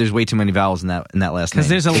understand that there's way too many vowels in that last name. Because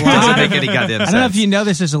there's a It lot. doesn't make any goddamn I sense. don't know if you know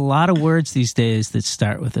this. There's a lot of words these days that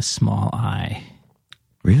start with a small I.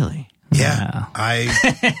 Really? Yeah, I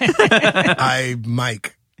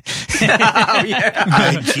Mike.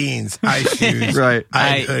 I jeans. I shoes. Right.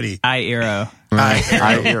 I hoodie. Iero.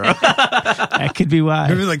 That could be why.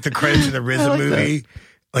 Remember like the credits in the RZA movie?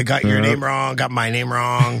 Like got your name wrong, got my name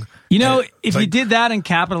wrong. You know, And if like- you did that and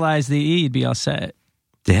capitalized the E, you'd be all set.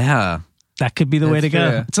 Yeah. That could be the way to That's go.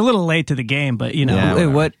 true. It's a little late to the game, but you know. Yeah. Wait,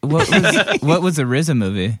 what was a RZA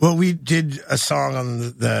movie? Well, we did a song on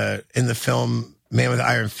in the film Man with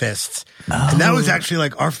Iron Fists, and that was actually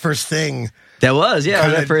like our first thing. That was, yeah.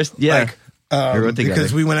 Kinda That first, yeah. like, We wrote together.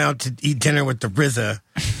 because we went out to eat dinner with the RZA,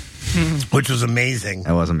 which was amazing.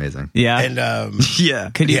 That was amazing. Yeah. And Yeah.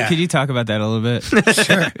 Could you Yeah. talk about that a little bit?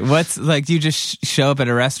 sure, What's like? Do you just show up at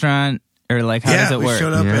a restaurant, or like how does it we work?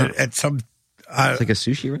 showed up Yeah. at some It's like a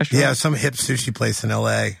sushi restaurant. yeah, some hip sushi place in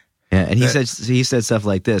LA. Yeah, and he said stuff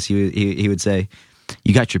like this. He would say,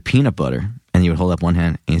 "You got your peanut butter," and he would hold up one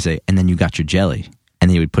hand and he'd say, "And then you got your jelly." And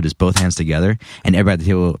he would put his both hands together, and everybody at the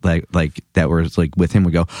table like that was like with him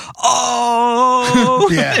would go, "Oh,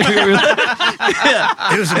 Yeah.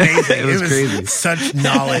 It was amazing. It was crazy. Such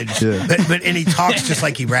knowledge. Yeah. But and he talks just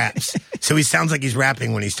like he raps. So he sounds like he's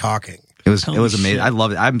rapping when he's talking. It was Holy amazing. shit. I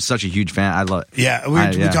love it. I'm such a huge fan. I love. Yeah, we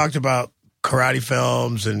Yeah. talked about karate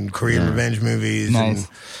films and Korean revenge movies, Nice. and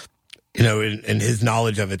you know, and his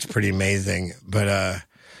knowledge of it's pretty amazing. But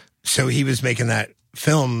so he was making that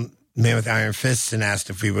film, Man with Iron Fists, and asked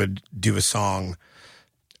if we would do a song,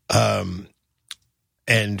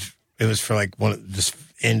 and it was for like one of this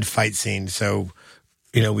end fight scene. So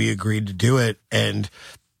you know, we agreed to do it, and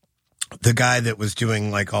the guy that was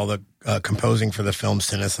doing like all the composing for the film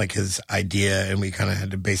sent us like his idea, and we kind of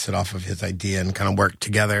had to base it off of his idea and kind of work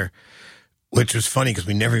together, which was funny because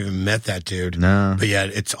we never even met that dude. No. But yeah,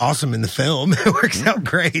 it's awesome in the film. It works out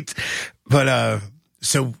great. But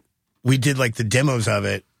so we did like the demos of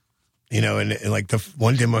it, you know, and like the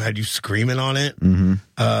one demo had you screaming on it.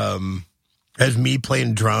 Mm-hmm. As me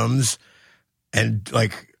playing drums and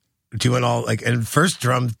like doing all like, and the first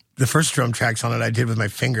drum tracks on it I did with my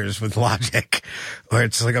fingers with Logic, where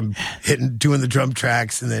it's like I'm doing the drum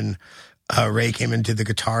tracks, and then Ray came and did the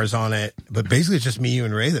guitars on it. But basically it's just me, you,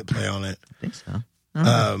 and Ray that play on it. I think so.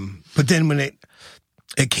 But then when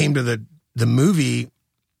it came to the movie,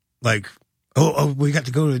 like, we got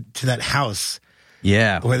to go to that house.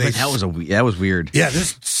 Yeah, Where they- that was weird. Yeah,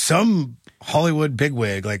 there's some Hollywood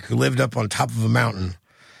bigwig like who lived up on top of a mountain,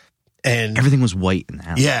 and Everything was white in the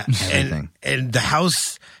house. yeah, everything. and the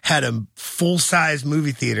house had a full size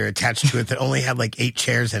movie theater attached to it that only had like 8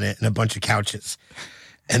 chairs in it and a bunch of couches,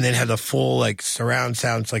 and then had a full like surround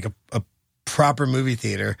sounds like a proper movie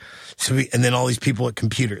theater. So and then all these people at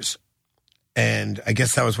computers, and I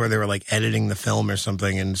guess that was where they were like editing the film or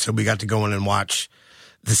something, and so we got to go in and watch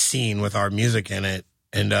the scene with our music in it.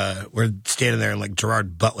 And we're standing there, and like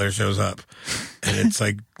Gerard Butler shows up, and it's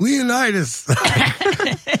like Leonidas.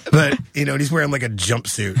 But, you know, and he's wearing like a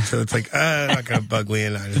jumpsuit. So it's like, I'm not going to bug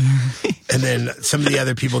Leonidas. And then some of the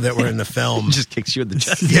other people that were in the film. Just kicks you in the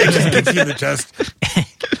chest. Yeah, just kicks you in the chest.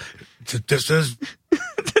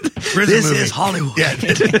 This is Hollywood. Yeah.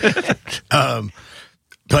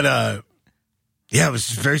 Yeah, it was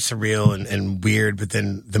very surreal and weird. But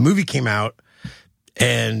then the movie came out,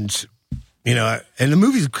 and you know, and the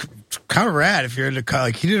movie's kind of rad if you're into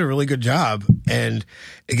like he did a really good job. And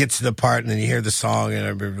it gets to the part, and then you hear the song, and I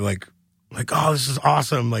remember like, oh, this is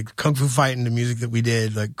awesome! Like kung fu fighting, the music that we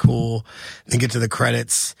did, like cool. And then get to the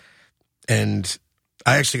credits, and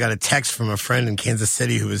I actually got a text from a friend in Kansas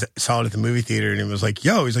City who saw it at the movie theater, and he was like,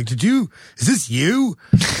 yo, he's like, is this you?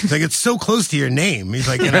 He's like, it's so close to your name. He's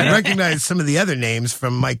like, and I recognize some of the other names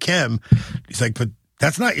from my chem. He's like, but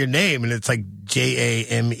that's not your name. And it's like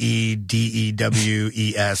Jamedewees.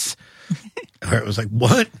 It was like,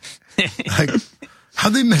 what? Like,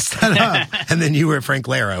 how'd they mess that up? And then you were Frank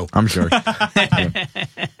Laro. I'm sure. I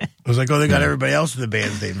was like, oh, they got everybody else in the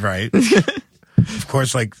band's name right. Of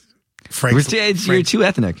course, like, You're too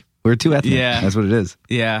ethnic. We're too ethnic. Yeah. That's what it is.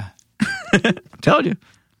 Yeah. Told you.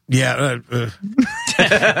 Yeah. But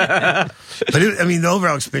the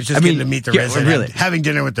overall experience, just getting to meet the RZA. Really. Having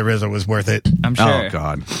dinner with the RZA was worth it. I'm sure. Oh,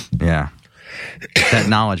 God. Yeah. That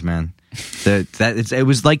knowledge, man. It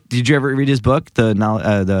was like, did you ever read his book? The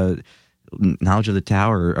Knowledge of the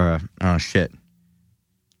Tao oh, shit.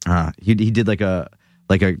 He did like a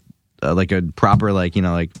proper, like, you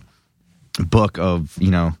know, like book of,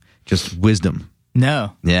 you know, just wisdom.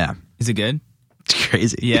 No. Yeah. Is it good? It's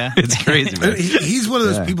crazy. Yeah. It's crazy, man. He's one of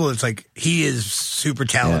those people that's like, he is super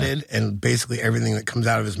talented, and basically everything that comes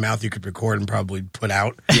out of his mouth you could record and probably put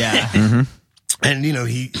out. Yeah. Mm-hmm. And, you know,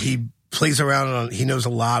 he plays around he knows a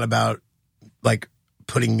lot about, like,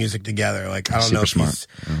 putting music together. Like, I don't know if smart.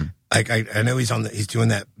 Like, I know he's doing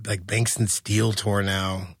that, like, Banks and Steel tour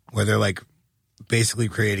now, where they're, like, basically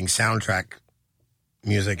creating soundtrack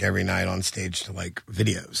music every night on stage to like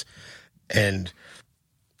videos. And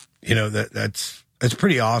you know, that's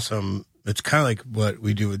pretty awesome. It's kind of like what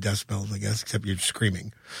we do with Decibels, I guess, except you're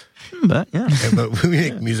screaming. But yeah. But we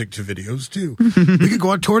make music to videos too. We could go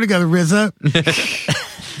on tour together, RZA.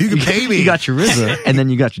 You can pay me. You got your RZA, and then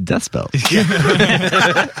you got your Decibels.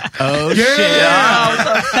 Oh,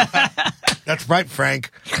 yeah. Shit. That's right,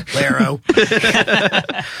 Frank Laro.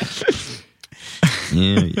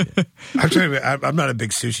 Yeah. I'm not a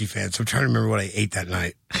big sushi fan, so I'm trying to remember what I ate that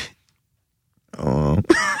night. Oh,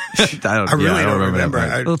 I really don't remember.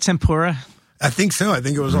 A little tempura. I think so. I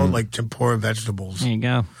think it was all like tempura vegetables. There you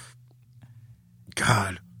go.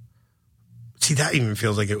 God. See, that even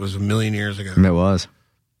feels like it was a million years ago. It was.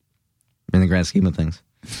 In the grand scheme of things.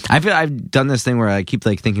 I feel I've done this thing where I keep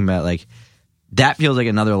like thinking about like, that feels like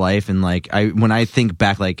another life, and like when I think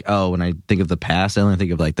back, like when I think of the past, I only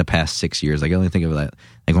think of like the past 6 years. Like I only think of like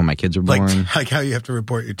when my kids were born. Like how you have to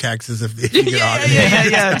report your taxes if you get on.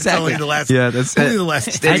 Yeah, exactly. Only the last. That's only the last.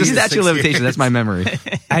 It's a statute of limitations. That's my memory.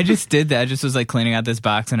 I just did that. I just was like cleaning out this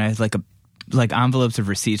box, and I had like envelopes of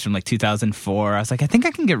receipts from like 2004. I was like, I think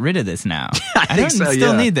I can get rid of this now. I don't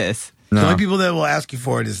still need this. The only people that will ask you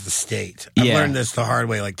for it is the state. I've learned this the hard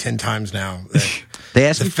way like 10 times now. They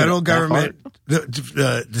ask the you federal for government,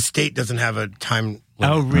 the state doesn't have a time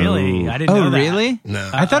limit. Oh, really? I didn't know that. Really?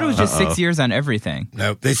 No. I thought it was just 6 years on everything.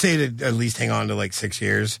 No, they say to at least hang on to like 6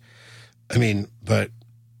 years. I mean, but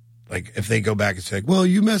like if they go back and say, like, well,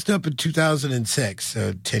 you messed up in 2006,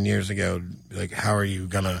 so 10 yeyears ago, like, how are you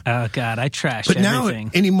gonna? Oh God, I trashed But everything.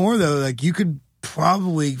 now anymore though, like you could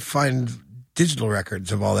probably find digital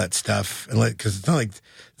records of all that stuff, and because it's not like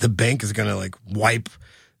the bank is gonna like wipe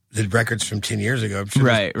the records from 10 years ago. I'm sure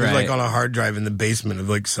Right. like on a hard drive in the basement of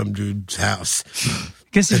like some dude's house.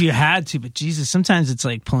 Guess if you had to, but Jesus, sometimes it's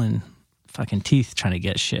like pulling fucking teeth trying to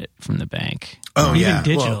get shit from the bank. Oh, or yeah.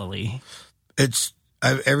 even Well, digitally.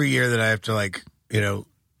 Every year that I have to like, you know,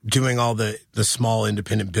 doing all the small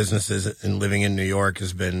independent businesses and living in New York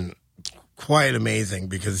has been quite amazing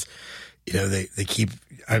because, you know, they keep,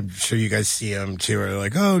 I'm sure you guys see them too, where they're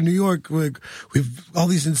like, oh, New York, we've all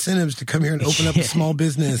these incentives to come here and open up a small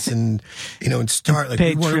business and, you know, and start, like,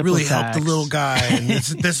 we want to really help the little guy. And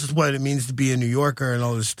this is what it means to be a New Yorker and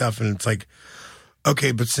all this stuff. And it's like,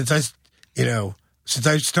 okay, but since I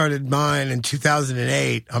started mine in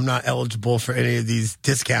 2008, I'm not eligible for any of these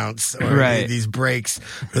discounts or any of these breaks.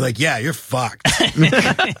 We're like, yeah, you're fucked.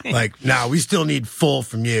 Like, no, we still need full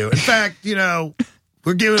from you. In fact, you know,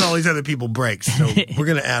 we're giving all these other people breaks, so we're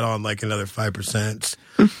going to add on like another 5%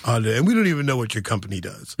 on it. And we don't even know what your company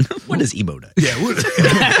does. What does Emo do? Yeah.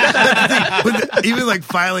 Even like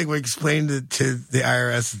filing, we explained it to the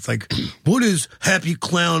IRS. It's like, what is Happy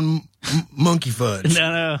Clown Monkey Fudge.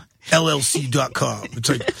 No. LLC.com. It's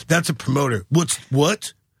like, that's a promoter.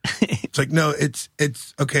 What? It's like, no, it's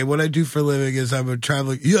okay. What I do for a living is I'm a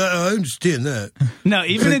traveling. Yeah, I understand that. No,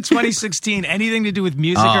 even in 2016, anything to do with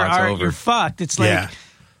music or it's art, over. you're fucked. It's like,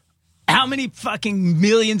 how many fucking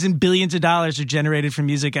millions and billions of dollars are generated from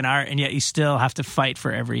music and art, and yet you still have to fight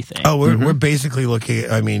for everything? Oh, we're basically looking.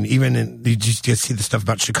 I mean, even you just see the stuff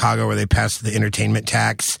about Chicago where they passed the entertainment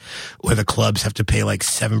tax, where the clubs have to pay like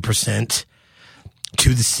 7%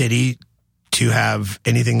 to the city to have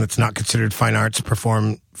anything that's not considered fine arts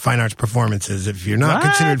performances. If you're not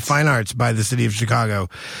considered fine arts by the city of Chicago,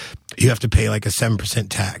 you have to pay like a 7%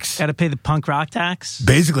 tax. Got to pay the punk rock tax?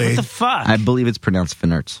 Basically, What the fuck? I believe it's pronounced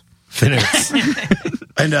Finarts. Finance.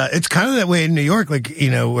 And it's kind of that way in New York, like,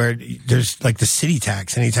 you know, where there's like the city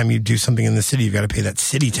tax. Anytime you do something in the city, you've got to pay that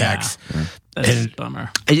city tax. Yeah. That's a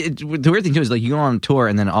bummer. The weird thing too is like you go on tour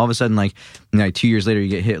and then all of a sudden like 2 years later you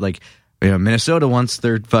get hit like, you know, Minnesota wants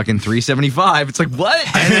their fucking $375. It's like, what?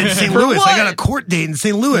 And then St. For Louis, what? I got a court date in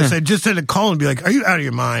St. Louis. I just had to call and be like, are you out of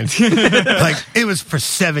your mind? Like, it was for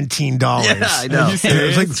 $17. Yeah, I know. It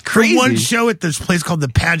was like It's crazy. for one show at this place called The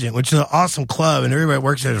Pageant, which is an awesome club, and everybody that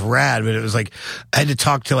works there is rad, but it was like, I had to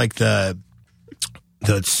talk to like the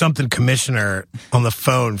something commissioner on the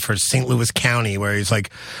phone for St. Louis County, where he's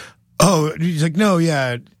like, no,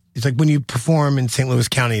 yeah. He's like, when you perform in St. Louis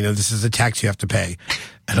County, you know, this is a tax you have to pay.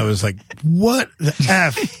 And I was like, what the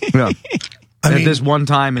F? Yeah. I mean, there's one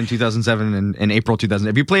time in 2007 in April 2000.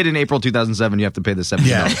 If you played in April 2007, you have to pay the $17.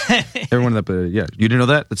 Yeah. Everyone that you didn't know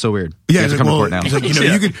that? That's so weird. yeah, you have to come to court now. he's like, you know,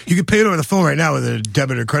 you could pay it over the phone right now with a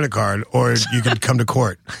debit or credit card, or you could come to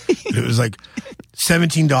court. It was like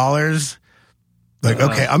 $17. Like,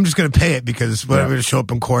 okay, I'm just going to pay it because I'm going to show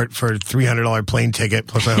up in court for a $300 plane ticket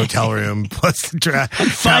plus a hotel room plus the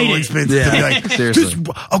travel expenses. Yeah. To be like, Seriously.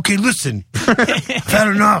 okay, listen, I've had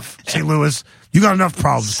enough, St. Louis. You got enough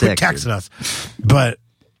problems. Quit Sick, taxing us. But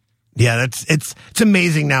yeah, it's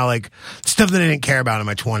amazing now. Like stuff that I didn't care about in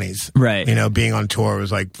my 20s. Right. You know, being on tour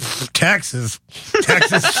was like taxes,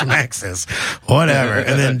 schmaxes, whatever.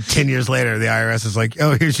 And then 10 years later, the IRS is like,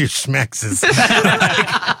 oh, here's your schmaxes.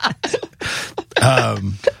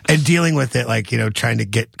 And dealing with it, like, you know, trying to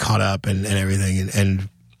get caught up and everything. And,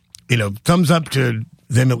 you know, thumbs up to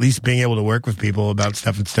them at least being able to work with people about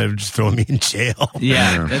stuff instead of just throwing me in jail.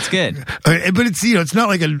 Yeah, that's good. But it's, you know, it's not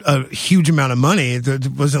like a huge amount of money. It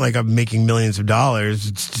wasn't like I'm making millions of dollars.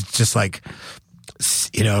 It's just like,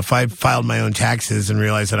 you know, if I filed my own taxes and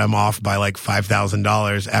realized that I'm off by like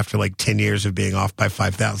 $5,000 after like 10 years of being off by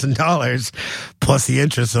 $5,000 plus the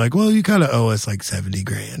interest, they're like, well, you kind of owe us like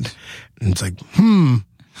 $70,000. And it's like,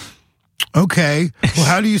 okay. Well,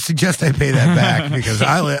 how do you suggest I pay that back? Because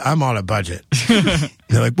I'm on a budget.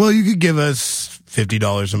 They're like, well, you could give us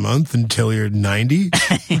 $50 a month until you're 90.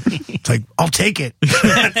 It's like, I'll take it.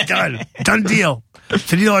 That's done. Done deal.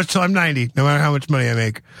 $50 till I'm 90, no matter how much money I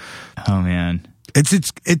make. Oh man.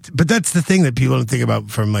 But that's the thing that people don't think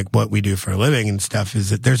about from like what we do for a living and stuff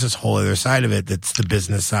is that there's this whole other side of it that's the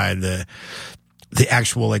business side, the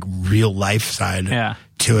actual like real life side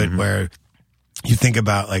to it, where you think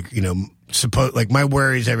about like, you know, suppose like my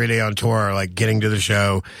worries every day on tour are like getting to the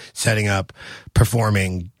show, setting up,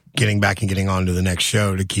 performing, getting back and getting on to the next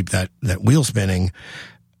show to keep that wheel spinning.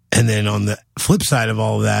 And then on the flip side of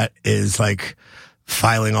all of that is like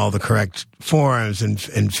filing all the correct forms and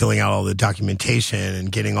filling out all the documentation and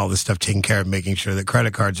getting all the stuff taken care of, making sure that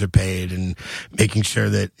credit cards are paid and making sure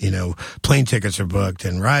that, you know, plane tickets are booked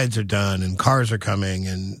and rides are done and cars are coming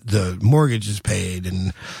and the mortgage is paid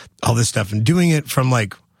and all this stuff, and doing it from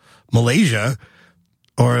like Malaysia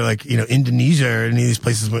or like, you know, Indonesia or any of these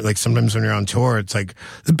places where like sometimes when you're on tour, it's like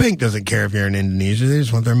the bank doesn't care if you're in Indonesia. They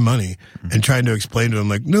just want their money. And trying to explain to them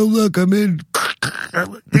like, no, look, I'm in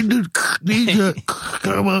Indonesia.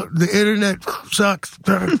 The internet sucks.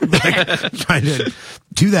 Like, trying to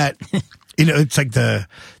do that. You know, it's like the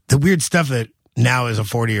weird stuff that now as a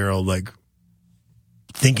 40-year-old, like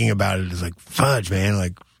thinking about it is like, fudge, man.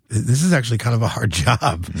 Like this is actually kind of a hard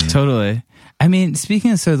job. Totally. I mean,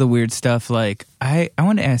 speaking of sort of the weird stuff, like I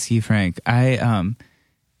want to ask you, Frank.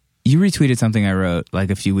 You retweeted something I wrote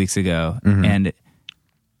like a few weeks ago, and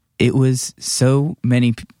it was so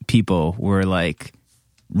many people were like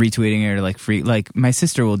retweeting it or like free. Like my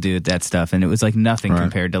sister will do that stuff, and it was like nothing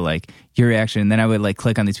compared to like your reaction. And then I would like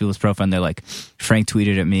click on these people's profile, and they're like, Frank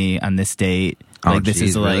tweeted at me on this date. Like this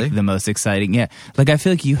is like really? the most exciting. Yeah, like I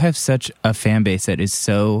feel like you have such a fan base that is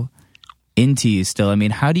so into you still. I mean,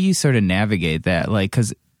 how do you sort of navigate that? Like,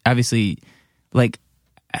 because obviously, like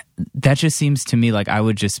that just seems to me like I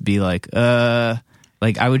would just be like I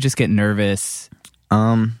would just get nervous.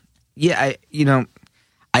 Yeah,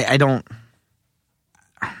 I don't.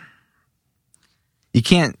 You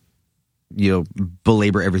can't,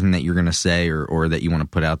 belabor everything that you're going to say or that you want to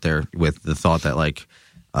put out there with the thought that like,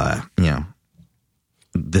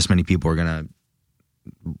 this many people are going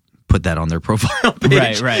to put that on their profile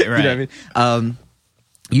page. Right. You know what I mean?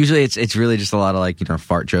 Usually it's really just a lot of like,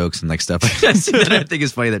 fart jokes and like stuff like that I think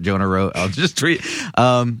is funny that Jonah wrote. I'll just tweet.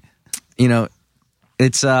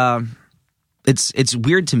 It's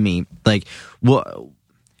weird to me. Like, well,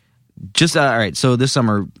 just all right. So this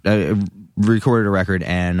summer, recorded a record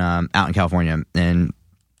and out in California, and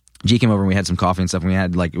G came over and we had some coffee and stuff.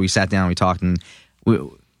 And we sat down, we talked, and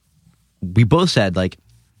we both said like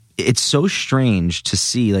it's so strange to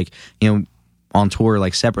see like on tour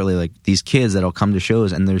like separately like these kids that'll come to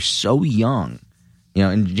shows and they're so young,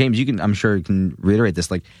 and James, I'm sure you can reiterate this,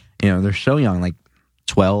 like they're so young, like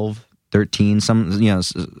 12, 13,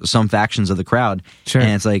 some factions of the crowd. Sure.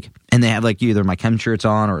 And it's like, and they have like either My Chem shirts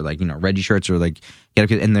on or like Reggie shirts or like,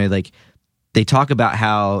 and they're like, they talk about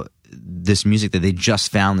how this music, that they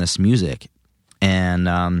just found this music and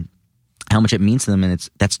how much it means to them, and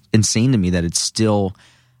that's insane to me that it's still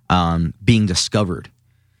being discovered.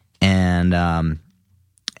 And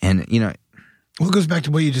well, it goes back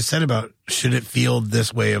to what you just said about should it feel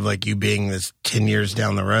this way of like you being this 10 years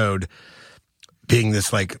down the road, being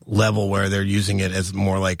this like level where they're using it as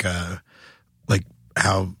more like like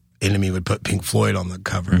how Enemy would put Pink Floyd on the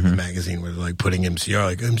cover of the magazine, where they're like putting MCR,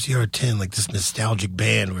 like MCR 10, like this nostalgic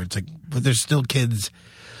band where it's like, but there's still kids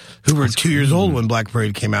who were 2 years old when Black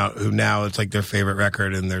Parade came out, who now it's like their favorite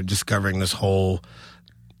record and they're discovering this whole,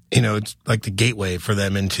 it's like the gateway for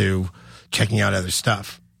them into checking out other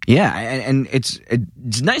stuff. Yeah, and it's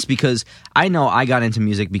nice because I know I got into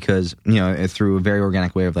music because through a very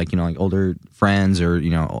organic way of like like older friends or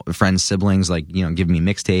friends' siblings like giving me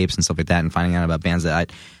mixtapes and stuff like that, and finding out about bands that I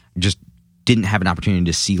just didn't have an opportunity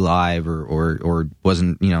to see live or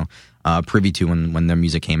wasn't privy to when their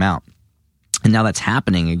music came out, and now that's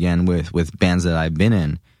happening again with bands that I've been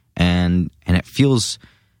in, and it feels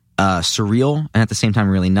surreal and at the same time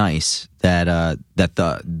really nice that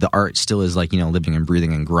the art still is like living and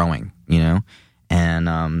breathing and growing,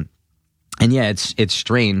 and yeah, it's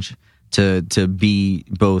strange to be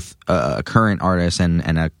both a current artist and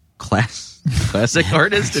a classic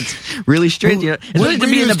artist. It's really strange. It's What really to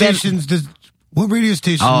be in radio a band. stations what radio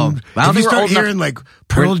station? I don't if you think we're start old enough- hearing like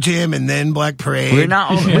Pearl Jam and then Black Parade, We're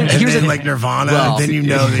not old- and here's then the- like Nirvana, Well, then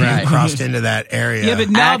that right. you've crossed into that area. Yeah,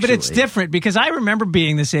 but it's Actually. different because I remember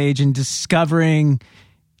being this age and discovering,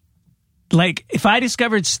 like, if I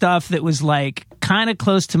discovered stuff that was like kind of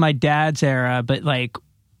close to my dad's era, but like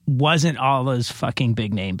wasn't all those fucking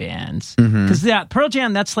big name bands. Because Pearl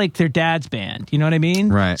Jam, that's like their dad's band. You know what I mean?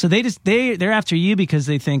 Right. So they're after you because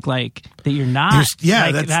they think like that you're not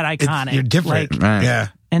like that iconic. You're different. Like, Right. Yeah.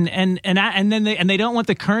 And then they don't want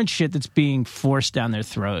the current shit that's being forced down their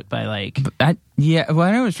throat by like. I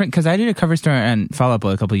know it's because I did a cover story on Fall Out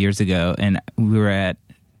Boy a couple years ago, and we were at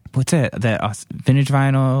what's it, that vintage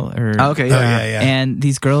vinyl or Okay, yeah. And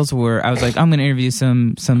these girls were, I was like, I'm going to interview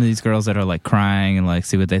some of these girls that are like crying and like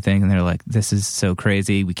see what they think, and they're like, this is so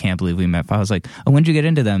crazy, we can't believe we met. I was like, oh, when did you get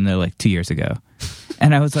into them? They're like 2 years ago,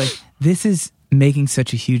 and I was like, this is making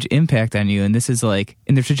such a huge impact on you, and this is like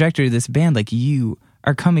in the trajectory of this band, like you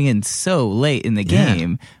are coming in so late in the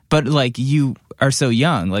game, but like you are so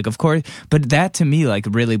young, like of course, but that to me like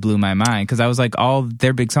really blew my mind because I was like, all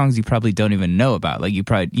their big songs you probably don't even know about, like you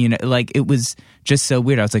probably like it was just so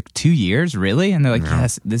weird. I was like, 2 years, really? And they're like,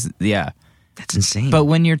 yes, this is That's insane. But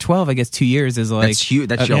when you're 12, I guess 2 years is like That's huge.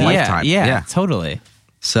 That's your lifetime. Yeah, totally.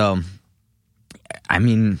 So, I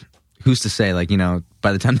mean, who's to say? Like,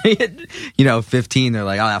 by the time they hit, 15, they're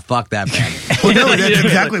like, oh, fuck that band. Well, no, that's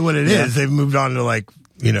exactly what it is. They've moved on to like,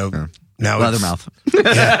 now Leathermouth.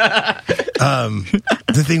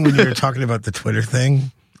 The thing when you were talking about the Twitter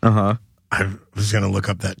thing, Uh-huh. I was going to look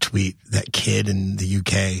up that tweet, that kid in the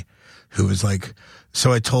UK who was like,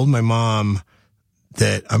 so I told my mom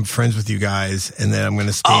that I'm friends with you guys and that I'm going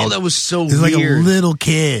to stay. Oh, that was so It's like a weird. little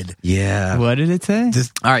kid. Yeah. What did it say?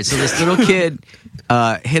 All right, so this little kid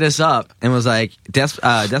hit us up and was like,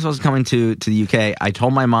 Despo's coming to the UK. I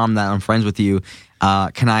told my mom that I'm friends with you.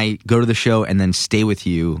 Can I go to the show and then stay with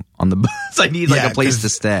you on the bus? I need like a place to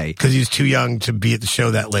stay. Because he was too young to be at the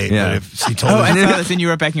show that late. Yeah. But if he told Oh, us, and then you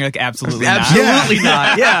wrote back and you're like, absolutely not. Absolutely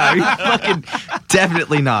not. Yeah, you're fucking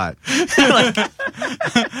definitely not.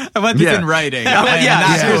 I want this in writing.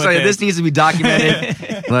 Yeah, seriously, with it. this needs to be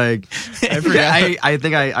documented. Like, I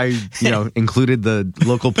think I included the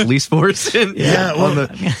local police force in, Yeah, well- on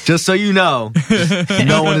the, just so you know,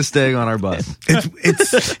 no one is staying on our bus.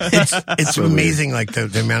 it's amazing, like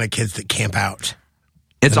the amount of kids that camp out.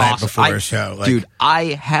 It's the night awesome. before a show. Like, Dude, I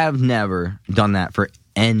have never done that for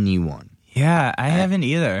anyone. Yeah, I haven't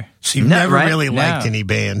either. so you've No, never right? really liked No. any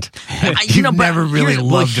band. You You've know, but never really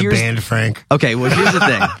loved a here's- band, Frank. Okay, well, here's the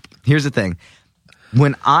thing. Here's the thing.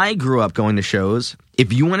 When I grew up going to shows,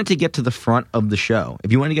 if you wanted to get to the front of the show,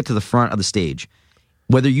 if you wanted to get to the front of the stage,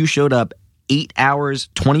 whether you showed up 8 hours,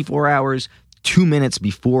 24 hours, 2 minutes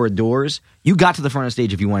before doors, you got to the front of the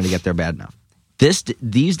stage if you wanted to get there bad enough.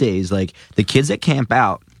 These days, like, the kids that camp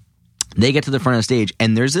out, they get to the front of the stage,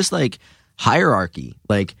 and there's this, like, hierarchy.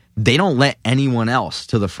 Like, they don't let anyone else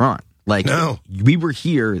to the front. Like, No. we were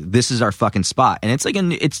here, this is our fucking spot. And it's like,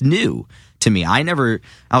 it's new to me. I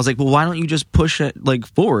was like, well, why don't you just push it, like,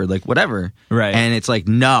 forward, like, whatever. Right. And it's like,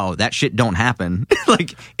 no, that shit don't happen.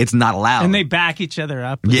 Like, it's not allowed. And they back each other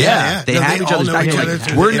up. Yeah, they No, have they each all other's know back. each Like, other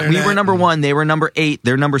through we the were internet. number 1, they were number 8,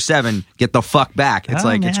 they're number 7. Get the fuck back. It's Oh,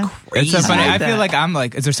 like, it's man. crazy. It's so funny. I I like feel that. like I'm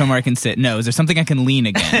like, is there somewhere I can sit? No. Is there something I can lean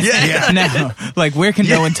against? Yeah. No. Like, where can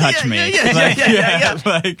no one touch me?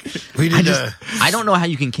 Like, We did. I don't know how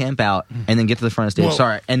you can camp out and then get to the front of the stage,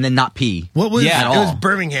 Well- and then not pee. what was Yeah, it? at Was all.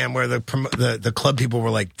 Birmingham where the club people were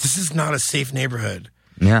like, "This is not a safe neighborhood."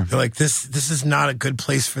 Yeah. They're like, this is not a good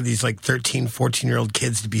place for these like 13, 14-year-old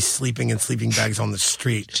kids to be sleeping in sleeping bags on the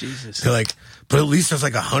street. Jesus. They're like, but at least there's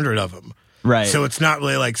like 100 of them. Right. So it's not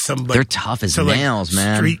really like some. Like, They're tough as nails,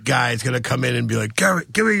 man. Street guy's gonna come in and be like,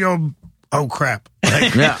 give me your. Oh crap!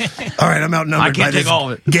 Like, Yeah. all right, I'm outnumbered I can't by take this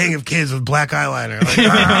all of it. gang of kids with black eyeliner.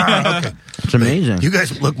 Like, okay. It's amazing. You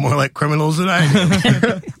guys look more like criminals than I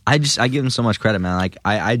do. I give them so much credit, man. Like,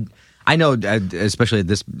 I know, especially at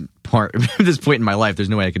this point in my life, there's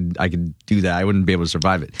no way I could do that. I wouldn't be able to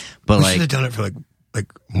survive it. But We like, should have done it for like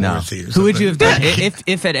No. Morrissey or who would something. you have done?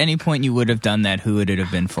 If at any point you would have done that, who would it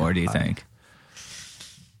have been for, do you think?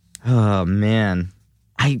 oh man,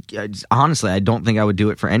 honestly, I don't think I would do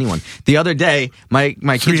it for anyone. The other day, my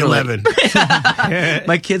kids were like, 311.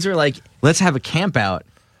 my kids were like, let's have a camp out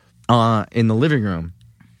in the living room,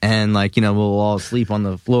 and like, you know, we'll all sleep on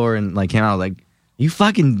the floor and like camp out. Like, you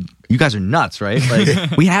guys are nuts, right?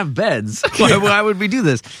 Like, we have beds. Why would we do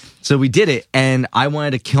this? So we did it, and I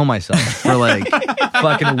wanted to kill myself for like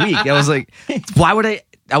fucking a week. I was like, why would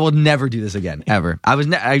I will never do this again, ever.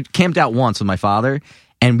 I camped out once with my father,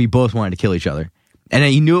 and we both wanted to kill each other. And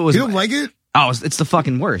he knew it was. You don't like it? Oh, it's the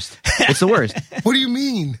fucking worst. It's the worst. What do you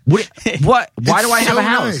mean? What? Why do I have so a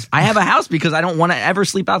house? nice. I have a house because I don't want to ever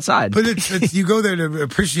sleep outside. But it's you go there to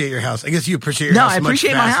appreciate your house. I guess you appreciate your No, house. I much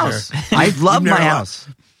appreciate my faster. house. I love You've my never house.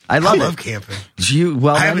 I I love love it. camping.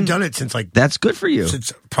 Well, I haven't then, done it since like That's good for you.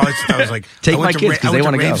 probably since I was like Take I went my to kids, 'cause they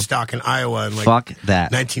want wanna to go. Ravestock in Iowa in like Fuck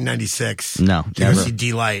that. 1996. No, to go never. see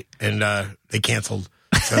D-Light, and they canceled,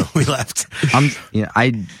 so we left.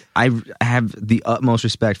 I have the utmost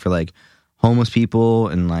respect for like homeless people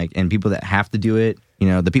and people that have to do it. You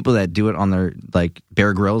know, the people that do it on their like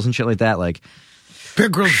Bear Grylls and shit like that. Like, Bear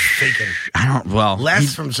Grylls is faking. I don't. Well,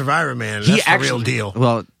 Les from Survivor Man. That's the real deal.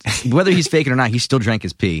 Well, whether he's faking or not, he still drank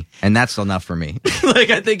his pee, and that's enough for me. Like,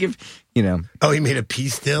 I think if you know, Oh, he made a pea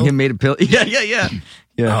still. he made a pill. Yeah.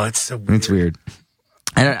 Oh, it's so weird. It's weird.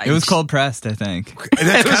 It was cold pressed, I think.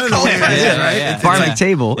 That's kind of the way it is, Yeah, right? yeah. It's farming like,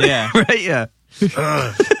 table. Yeah. Right. Yeah.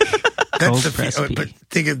 that's the pressed pea. but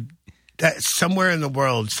think of that somewhere in the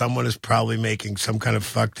world, someone is probably making some kind of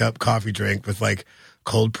fucked up coffee drink with like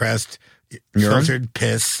cold pressed filtered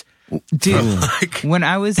piss. Dude, Like, when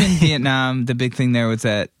I was in Vietnam, the big thing there was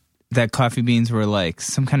that coffee beans were like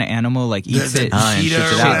some kind of animal, like eats the it, and cheetah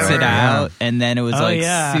shits or it out, shits whatever. it out, and then it was Oh, like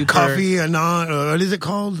yeah. super Coffee anon. What is it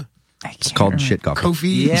called? It's called shit coffee.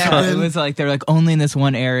 Kofi. Yeah, something? it was like they're like only in this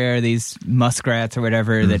one area are these muskrats or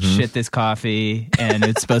whatever that shit this coffee, and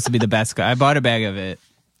it's supposed to be the best. I bought a bag of it,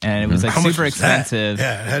 and it was like How much super was that? expensive.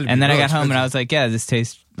 Yeah, it had to be and then I real got home and expensive. I was like, yeah, this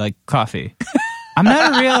tastes like coffee. I'm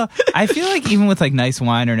not a real. I feel like even with like nice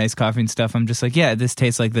wine or nice coffee and stuff, I'm just like, yeah, this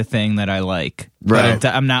tastes like the thing that I like. Right.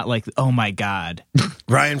 But I'm not like, oh my god.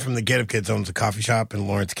 Ryan from the Get Up Kids owns a coffee shop in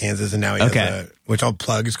Lawrence, Kansas, and now he Okay. has which I'll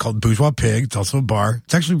plug. It's called Bourgeois Pig. It's also a bar.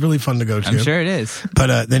 It's actually really fun to go to. I'm sure it is.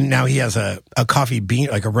 But then now he has a coffee bean,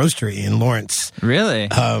 like a roastery in Lawrence. Really?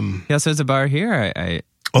 He also has a bar here.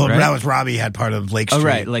 Well, Right. that was Robbie had part of Lake Street. Oh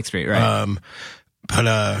right, Lake Street. Right. But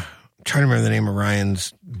I'm trying to remember the name of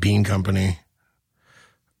Ryan's bean company.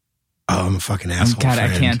 Oh, I'm a fucking asshole. God, I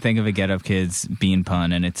friend. can't think of a Get Up Kids bean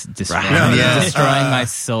pun, and it's destroying, destroying my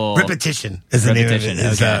soul. Repetition is the name of it.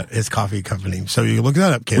 Is his coffee company. So you look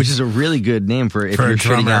that up, kids. Which is a really good name for if you're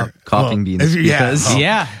shitting out coughing beans.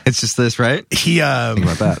 It's just this, right? He think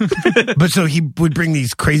about that. But so he would bring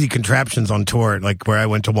these crazy contraptions on tour, like where I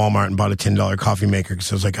went to Walmart and bought a $10 coffee maker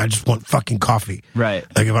because I was like, I just want fucking coffee. Right.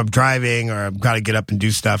 Like if I'm driving or I've got to get up and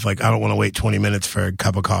do stuff, like I don't want to wait 20 minutes for a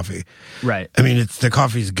cup of coffee. Right. I mean, the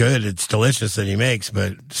coffee's good. It's delicious that he makes,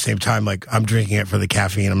 but at the same time, like I'm drinking it for the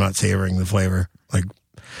caffeine. I'm not savoring the flavor. Like,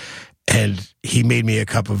 and he made me a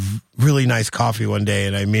cup of really nice coffee one day,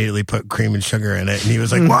 and I immediately put cream and sugar in it, and he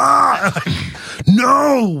was like, "Wow,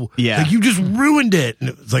 no, like you just ruined it." And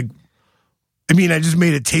it was like, I mean, I just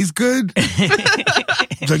made it taste good.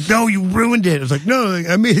 It's like, no, you ruined it. It's like, no,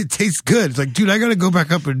 I made it taste good. It's like, dude, I got to go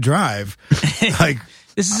back up and drive. Like.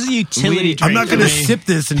 This is a utility drink. I'm not going to sip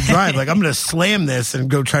this and drive. Like, I'm going to slam this and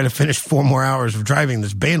go try to finish 4 more hours of driving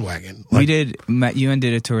this bandwagon. Like, Matt Ewan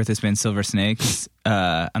did a tour with this band Silver Snakes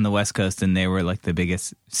on the West Coast, and they were like the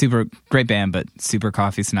biggest, super great band, but super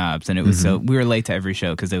coffee snobs. And it was so, we were late to every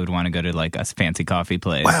show because they would want to go to like a fancy coffee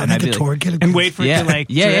place. Wow, and I'd be like, and wait for it to like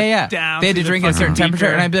drip down. They had to drink at a certain temperature,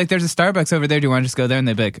 and I'd be like, there's a Starbucks over there. Do you want to just go there? And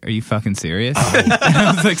they'd be like, are you fucking serious? And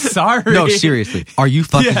I was like, sorry. No, seriously. Are you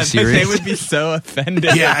fucking serious? They would be so offended.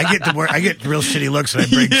 Yeah, I get real shitty looks when I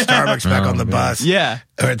bring Starbucks back on the bus. Yeah.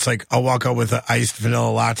 Or it's like, I'll walk up with an iced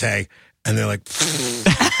vanilla latte, and they're like,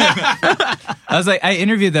 I was like, I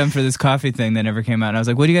interviewed them for this coffee thing that never came out. And I was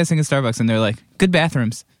like, what do you guys think of Starbucks? And they're like, good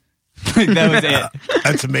bathrooms. Like, that was it.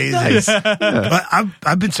 That's amazing. Nice. But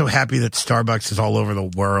I've been so happy that Starbucks is all over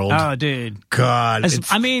the world. Oh, dude. God.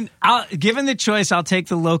 I mean, given the choice, I'll take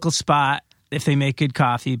the local spot if they make good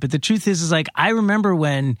coffee. But the truth is like, I remember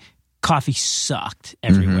when coffee sucked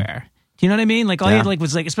everywhere. Do you know what I mean? Like all you had like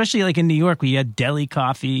was like, especially like in New York, where you had deli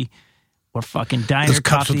coffee or fucking diner those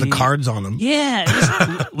cups coffee with the cards on them. Yeah,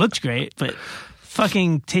 it looked great, but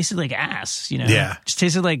fucking tasted like ass. You know? Yeah, just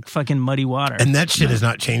tasted like fucking muddy water. And that shit has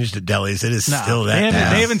not changed at delis. It is still that.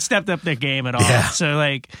 They haven't stepped up their game at all. Yeah. So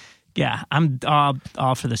like, yeah, I'm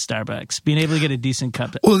all for the Starbucks being able to get a decent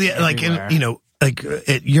cup. Well, yeah, like like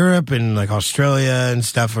at Europe and like Australia and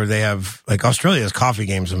stuff where they have like Australia's coffee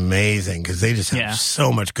game's amazing because they just have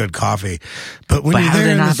so much good coffee. But when how do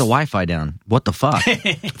they not have the Wi-Fi down? What the fuck?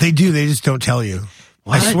 They do. They just don't tell you.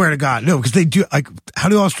 What? I swear to God, no, because they do. Like, how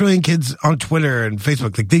do Australian kids on Twitter and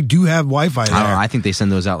Facebook? Like, they do have Wi-Fi there. I don't know. I think they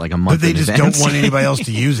send those out like a month. But they just advance. don't want anybody else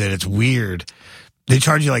to use it. It's weird. They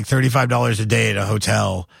charge you like $35 a day at a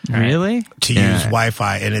hotel. Really? To use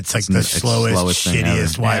Wi-Fi, and it's like the slowest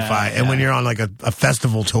shittiest Wi-Fi. And when you're on like a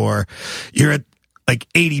festival tour, you're at like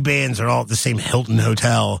 80 bands are all at the same Hilton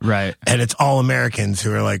hotel. Right. And it's all Americans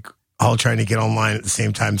who are like all trying to get online at the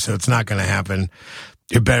same time, so it's not going to happen.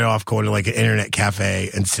 You're better off going to like an internet cafe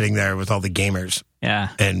and sitting there with all the gamers. Yeah.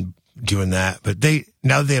 And doing that. But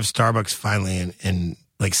now that they have Starbucks finally in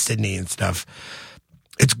like Sydney and stuff,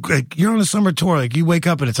 it's like you're on a summer tour. Like you wake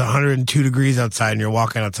up and it's 102 degrees outside and you're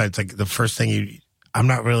walking outside. It's like the first thing I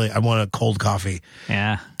want a cold coffee.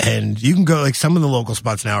 Yeah. And you can go, like some of the local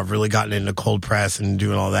spots now have really gotten into cold press and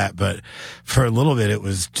doing all that. But for a little bit, it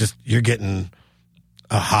was just, you're getting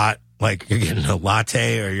a hot, like you're getting a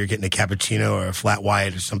latte or you're getting a cappuccino or a flat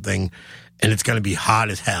white or something. And it's going to be hot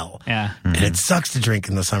as hell. Yeah. Mm-hmm. And it sucks to drink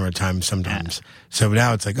in the summertime sometimes. Yeah. So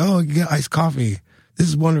now it's like, oh, you get iced coffee. This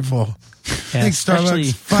is wonderful. Yeah, thanks,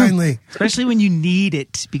 Starbucks. Finally. Especially when you need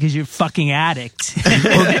it because you're a fucking addict.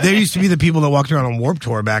 Well, there used to be the people that walked around on Warped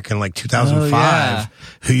Tour back in like 2005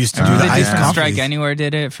 who used to do the iced coffee. Strike Anywhere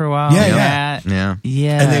did it for a while. Yeah.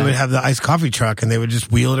 And they would have the iced coffee truck and they would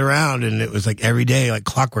just wheel it around and it was like every day, like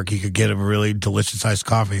clockwork, you could get a really delicious iced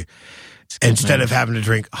coffee instead of having to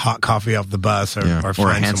drink hot coffee off the bus or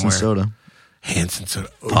a Hanson soda. Hanson soda.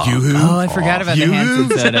 Yoo-hoo. Oh, I forgot about the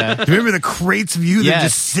Hanson soda. Do you remember the crates of Yoo-hoo that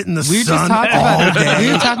just sit in the sun all day?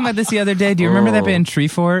 We were talking about this the other day. Do you remember that band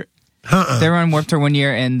Treefort? They were on Warped Tour one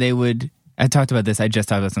year, and they would... I talked about this. I just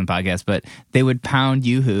talked about this on the podcast, but they would pound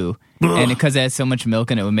Yoo-hoo, and because it had so much milk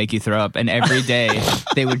in it, would make you throw up. And every day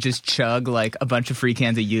they would just chug like a bunch of free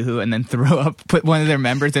cans of Yoo-hoo, and then throw up. Put one of their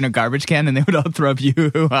members in a garbage can, and they would all throw up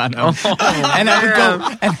Yoo-hoo on them. And I would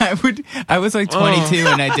go, and I was like 22,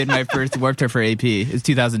 and I did my first Warped Tour for AP. It was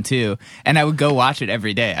 2002, and I would go watch it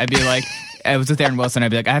every day. I'd be like. I was with Aaron Wilson. I'd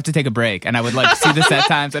be like, I have to take a break. And I would like see the set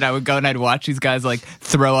times and I would go and I'd watch these guys like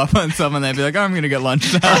throw up on someone. And I'd be like, oh, I'm going to get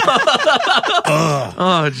lunch now.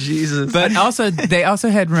 Oh, Jesus. But also, they also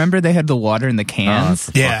had, remember they had the water in the cans?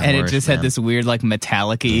 And it just had this weird like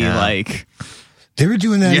metallic-y like. They were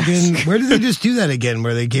doing that again. Where did they just do that again?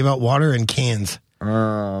 Where they gave out water in cans?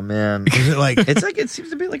 Oh man, Was it like? it's like it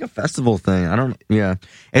seems to be like a festival thing. I don't. Yeah,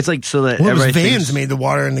 it's like so that Well, it was everybody Vans thinks- made the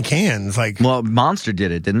water in the cans. Like, Well, Monster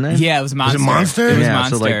did it, didn't they? Yeah, it was Monster. Monster? It was Yeah,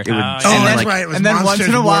 Monster. so like it would. oh, and that's like, right. It was And then once Monster's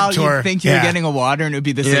in a while, Warped Tour. you'd think you were getting a water, and it would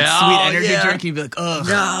be this like, Yeah. sweet Oh, energy yeah. drink. You'd be like, ugh.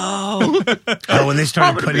 No. Oh, when they started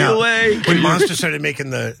I'm gonna putting be out, away. when Monster started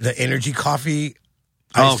making the energy coffee.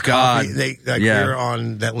 Oh, iced God. coffee, they like Yeah. we were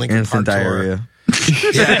on that Linkin Instant Park tour. diarrhea.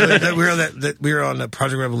 Yeah, we were on the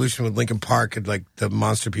Project Revolution with Linkin Park, and like the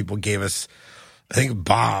Monster people gave us. I think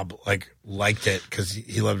Bob liked it because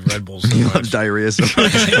he loved Red Bull so He much. loves diarrhea so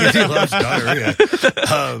much. He loves diarrhea.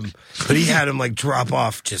 But he had him like drop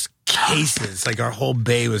off just cases. Like our whole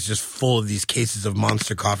bay was just full of these cases of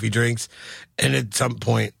Monster coffee drinks. And at some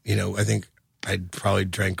point, I think I'd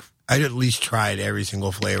at least tried every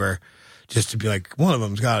single flavor just to be like, one of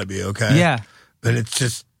them's got to be okay. Yeah. And it's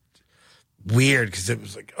just weird because it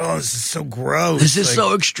was like, oh, this is so gross. This is Like,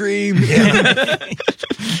 so extreme.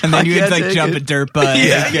 And then you would can't like take jump it. a dirt bike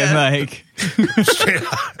and like. straight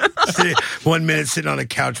up. 1 minute sitting on a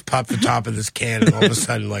couch, pop the top of this can, and all of a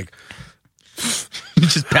sudden, like,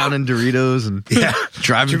 Just pounding Doritos and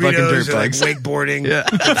driving fucking Doritos dirt and, like bikes. wakeboarding at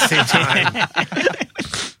the same time.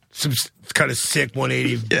 Some kind of sick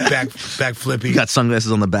 180 back flippy. You got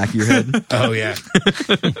sunglasses on the back of your head. Oh yeah,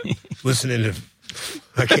 listening to.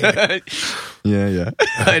 I can't. Yeah.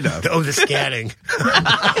 I know. Oh, the scatting.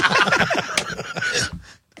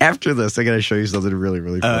 After this, I gotta show you something really,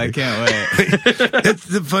 really Oh, funny. I can't wait. It's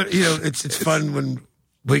the fun. It's fun when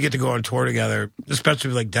we get to go on tour together, especially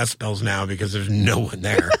with like Decibels now because there's no one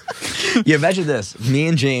there. Yeah, imagine this: me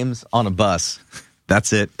and James on a bus.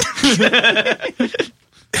 That's it.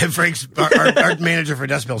 And Frank's our manager for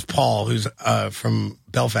Decibels, Paul, who's from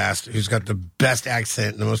Belfast, who's got the best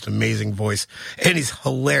accent and the most amazing voice, and he's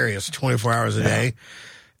hilarious 24 hours a day.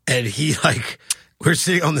 And he we're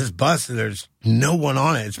sitting on this bus and there's no one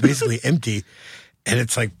on it. It's basically empty, and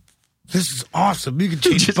it's like, this is awesome. You can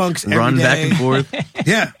change bunks every Run day. back and forth.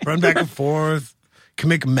 Yeah, run back and forth. Can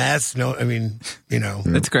make a mess. No, I mean,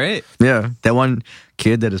 That's great. Yeah, that one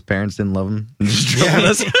kid that his parents didn't love him and just drove Yeah.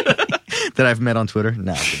 us. That I've met on Twitter.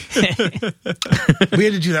 Nah. We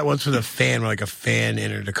had to do that once with a fan, where like a fan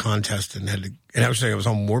entered a contest and actually I was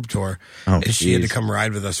on Warped Tour, Oh, and she had to jeez. come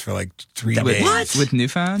ride with us for like 3 days. With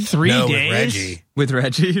Newfound? 3 No, days. with Reggie. With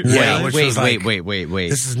Reggie? Yeah, which was like, wait.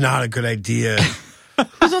 this is not a good idea.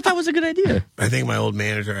 I thought that was a good idea. I think my old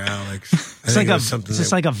manager, Alex. It's like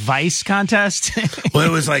like a Vice contest. Well,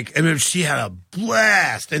 it was like, she had a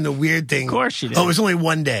blast, and the weird thing. Of course she did. Oh, it was only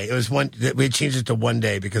one day. It was we had changed it to one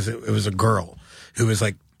day because it was a girl who was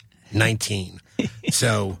like 19.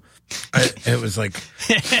 So it was like,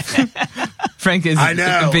 Frank is I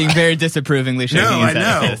know. being very disapprovingly shaking no, his I head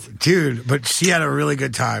at know, this. dude. But she had a really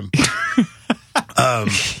good time.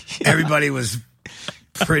 Everybody was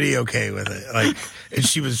pretty okay with it. And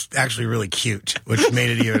she was actually really cute, which made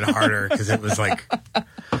it even harder because it was like,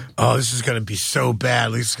 oh, this is going to be so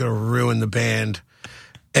bad. This is going to ruin the band.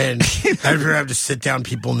 And I remember having to sit down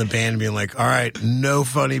people in the band and being like, all right, no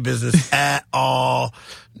funny business at all.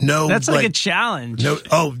 No, That's like a challenge. no.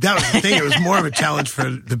 Oh, that was the thing. It was more of a challenge for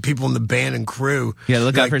the people in the band and crew. Yeah,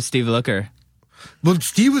 look out Like, for Steve Looker. Well,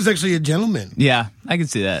 Steve was actually a gentleman. Yeah, I can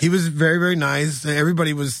see that. He was very, very nice.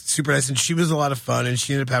 Everybody was super nice, and she was a lot of fun, and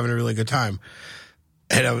she ended up having a really good time.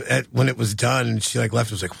 And when it was done, and she left,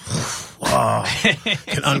 it was like, whoa,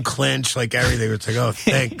 can unclench everything. It's like, oh,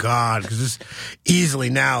 thank God, because this easily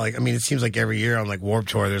now, it seems like every year on Warped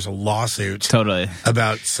Tour, there's a lawsuit Totally.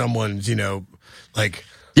 about someone's, You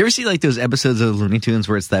ever see those episodes of Looney Tunes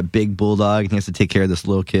where it's that big bulldog and he has to take care of this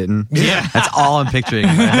little kitten? Yeah. That's all I'm picturing.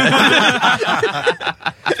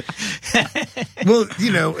 well,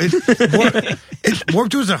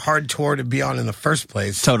 Warped Tour is a hard tour to be on in the first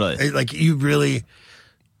place. Totally.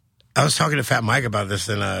 I was talking to Fat Mike about this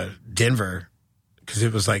in Denver because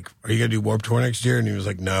it was like, are you going to do Warped Tour next year? And he was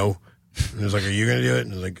like, no. And he was like, are you going to do it?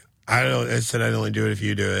 And I was like, I don't know. I said, I'd only do it if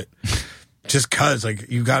you do it. Just because,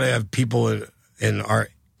 you got to have people in our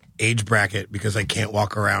age bracket because I can't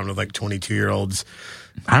walk around with 22-year-olds.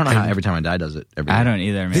 I don't know how Every Time I Die does it. I don't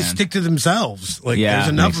either, man. They stick to themselves. Yeah, there's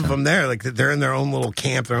enough of makes them there. They're in their own little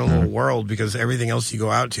camp, their own little world because everything else you go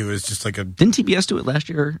out to is just Didn't TBS do it last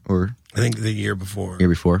year or I think the year before. year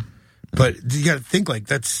before? But you got to think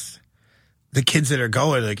that's the kids that are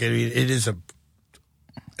going. It is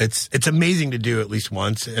it's amazing to do at least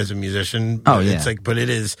once as a musician. Oh, yeah. But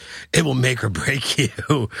it will make or break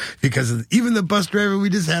you because even the bus driver we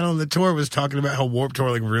just had on the tour was talking about how Warped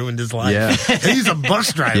Tour ruined his life. Yeah. And he's a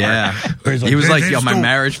bus driver. Yeah. Where he's He was like, "They yo, just my don't-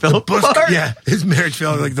 marriage fell the bus- apart." Yeah, his marriage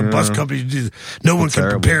fell. The bus company, no one can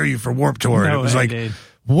terrible. prepare you for Warped Tour. And No it was way, like, dude.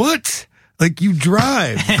 what? Like, you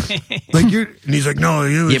drive. Like, you're... And he's like, no.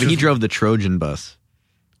 Yeah, but he drove the Trojan bus.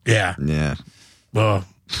 Yeah. Yeah. Well...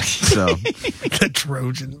 So the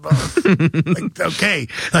Trojan bus. Like, okay.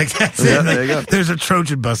 Like, that's it. Like, there you go. there's a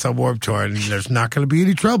Trojan bus on Warped Tour, and there's not going to be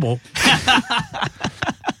any trouble.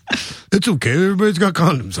 It's okay. Everybody's got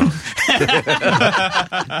condoms on.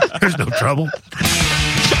 There's no trouble.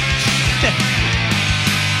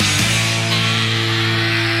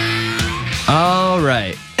 All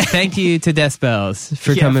right. Thank you to Decibels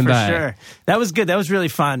for coming by. Sure. That was good. That was really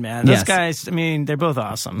fun, man. Those Yes. guys, I mean, they're both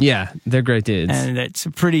awesome. Yeah, they're great dudes. And it's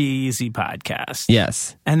a pretty easy podcast.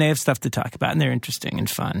 Yes, And they have stuff to talk about, and they're interesting and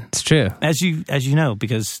fun. it's true. As you know,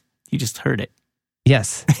 because you just heard it.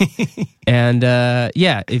 Yes. And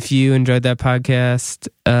yeah, if you enjoyed that podcast,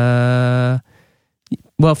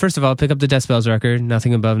 well, first of all, pick up the Decibels record,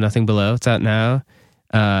 Nothing Above, Nothing Below. It's out now.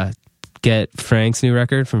 Get Frank's new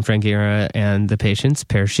record from Frank Iero and the Patients,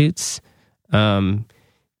 Parachutes.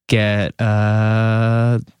 Get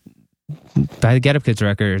buy the Get Up Kids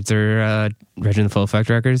records or Reggie and the Full Effect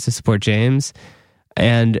records to support James.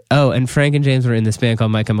 And Frank and James were in this band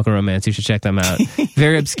called My Chemical Romance. You should check them out.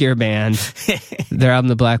 Very obscure band. Their album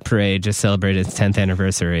The Black Parade just celebrated its 10th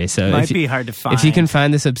anniversary. So Might be hard to find. If you can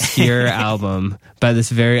find this obscure album by this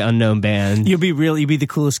very unknown band, you'll be the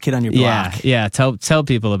coolest kid on your block. yeah. Tell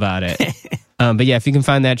people about it. But yeah, if you can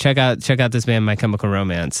find that, check out this band, My Chemical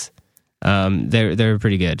Romance. They're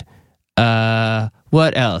pretty good.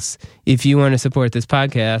 What else? If you want to support this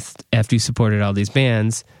podcast after you supported all these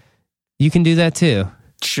bands, you can do that too.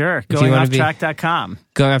 Sure. Goingofftrack.com.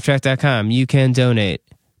 Goingofftrack.com. You can donate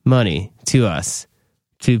money to us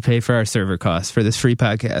to pay for our server costs for this free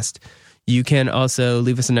podcast. You can also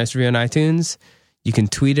leave us a nice review on iTunes. You can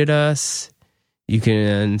tweet at us. You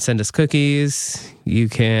can send us cookies. You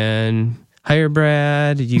can hire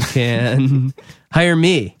Brad. You can hire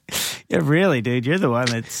me. Yeah, really, dude. You're the one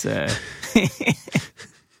that's... You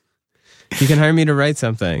can hire me to write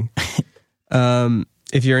something.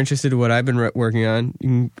 If you're interested in what I've been working on, you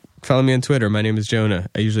can follow me on Twitter. My name is Jonah.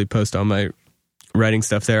 I usually post all my writing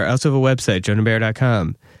stuff there. I also have a website,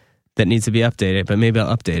 jonahbear.com, that needs to be updated, but maybe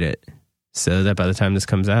I'll update it so that by the time this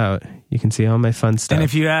comes out, you can see all my fun stuff. And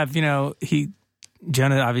if you have,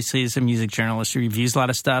 Jonah obviously is a music journalist. He reviews a lot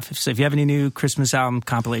of stuff. So if you have any new Christmas album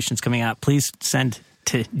compilations coming out, please send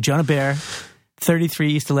to Jonah Bear,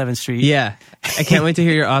 33 East 11th Street. Yeah. I can't wait to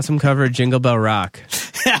hear your awesome cover of Jingle Bell Rock.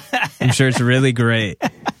 I'm sure it's really great.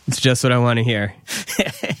 It's just what I want to hear.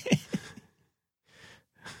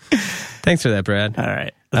 Thanks for that, Brad. All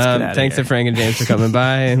right. Let's get out of thanks here. to Frank and James for coming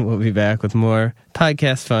by, and we'll be back with more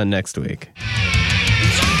podcast fun next week.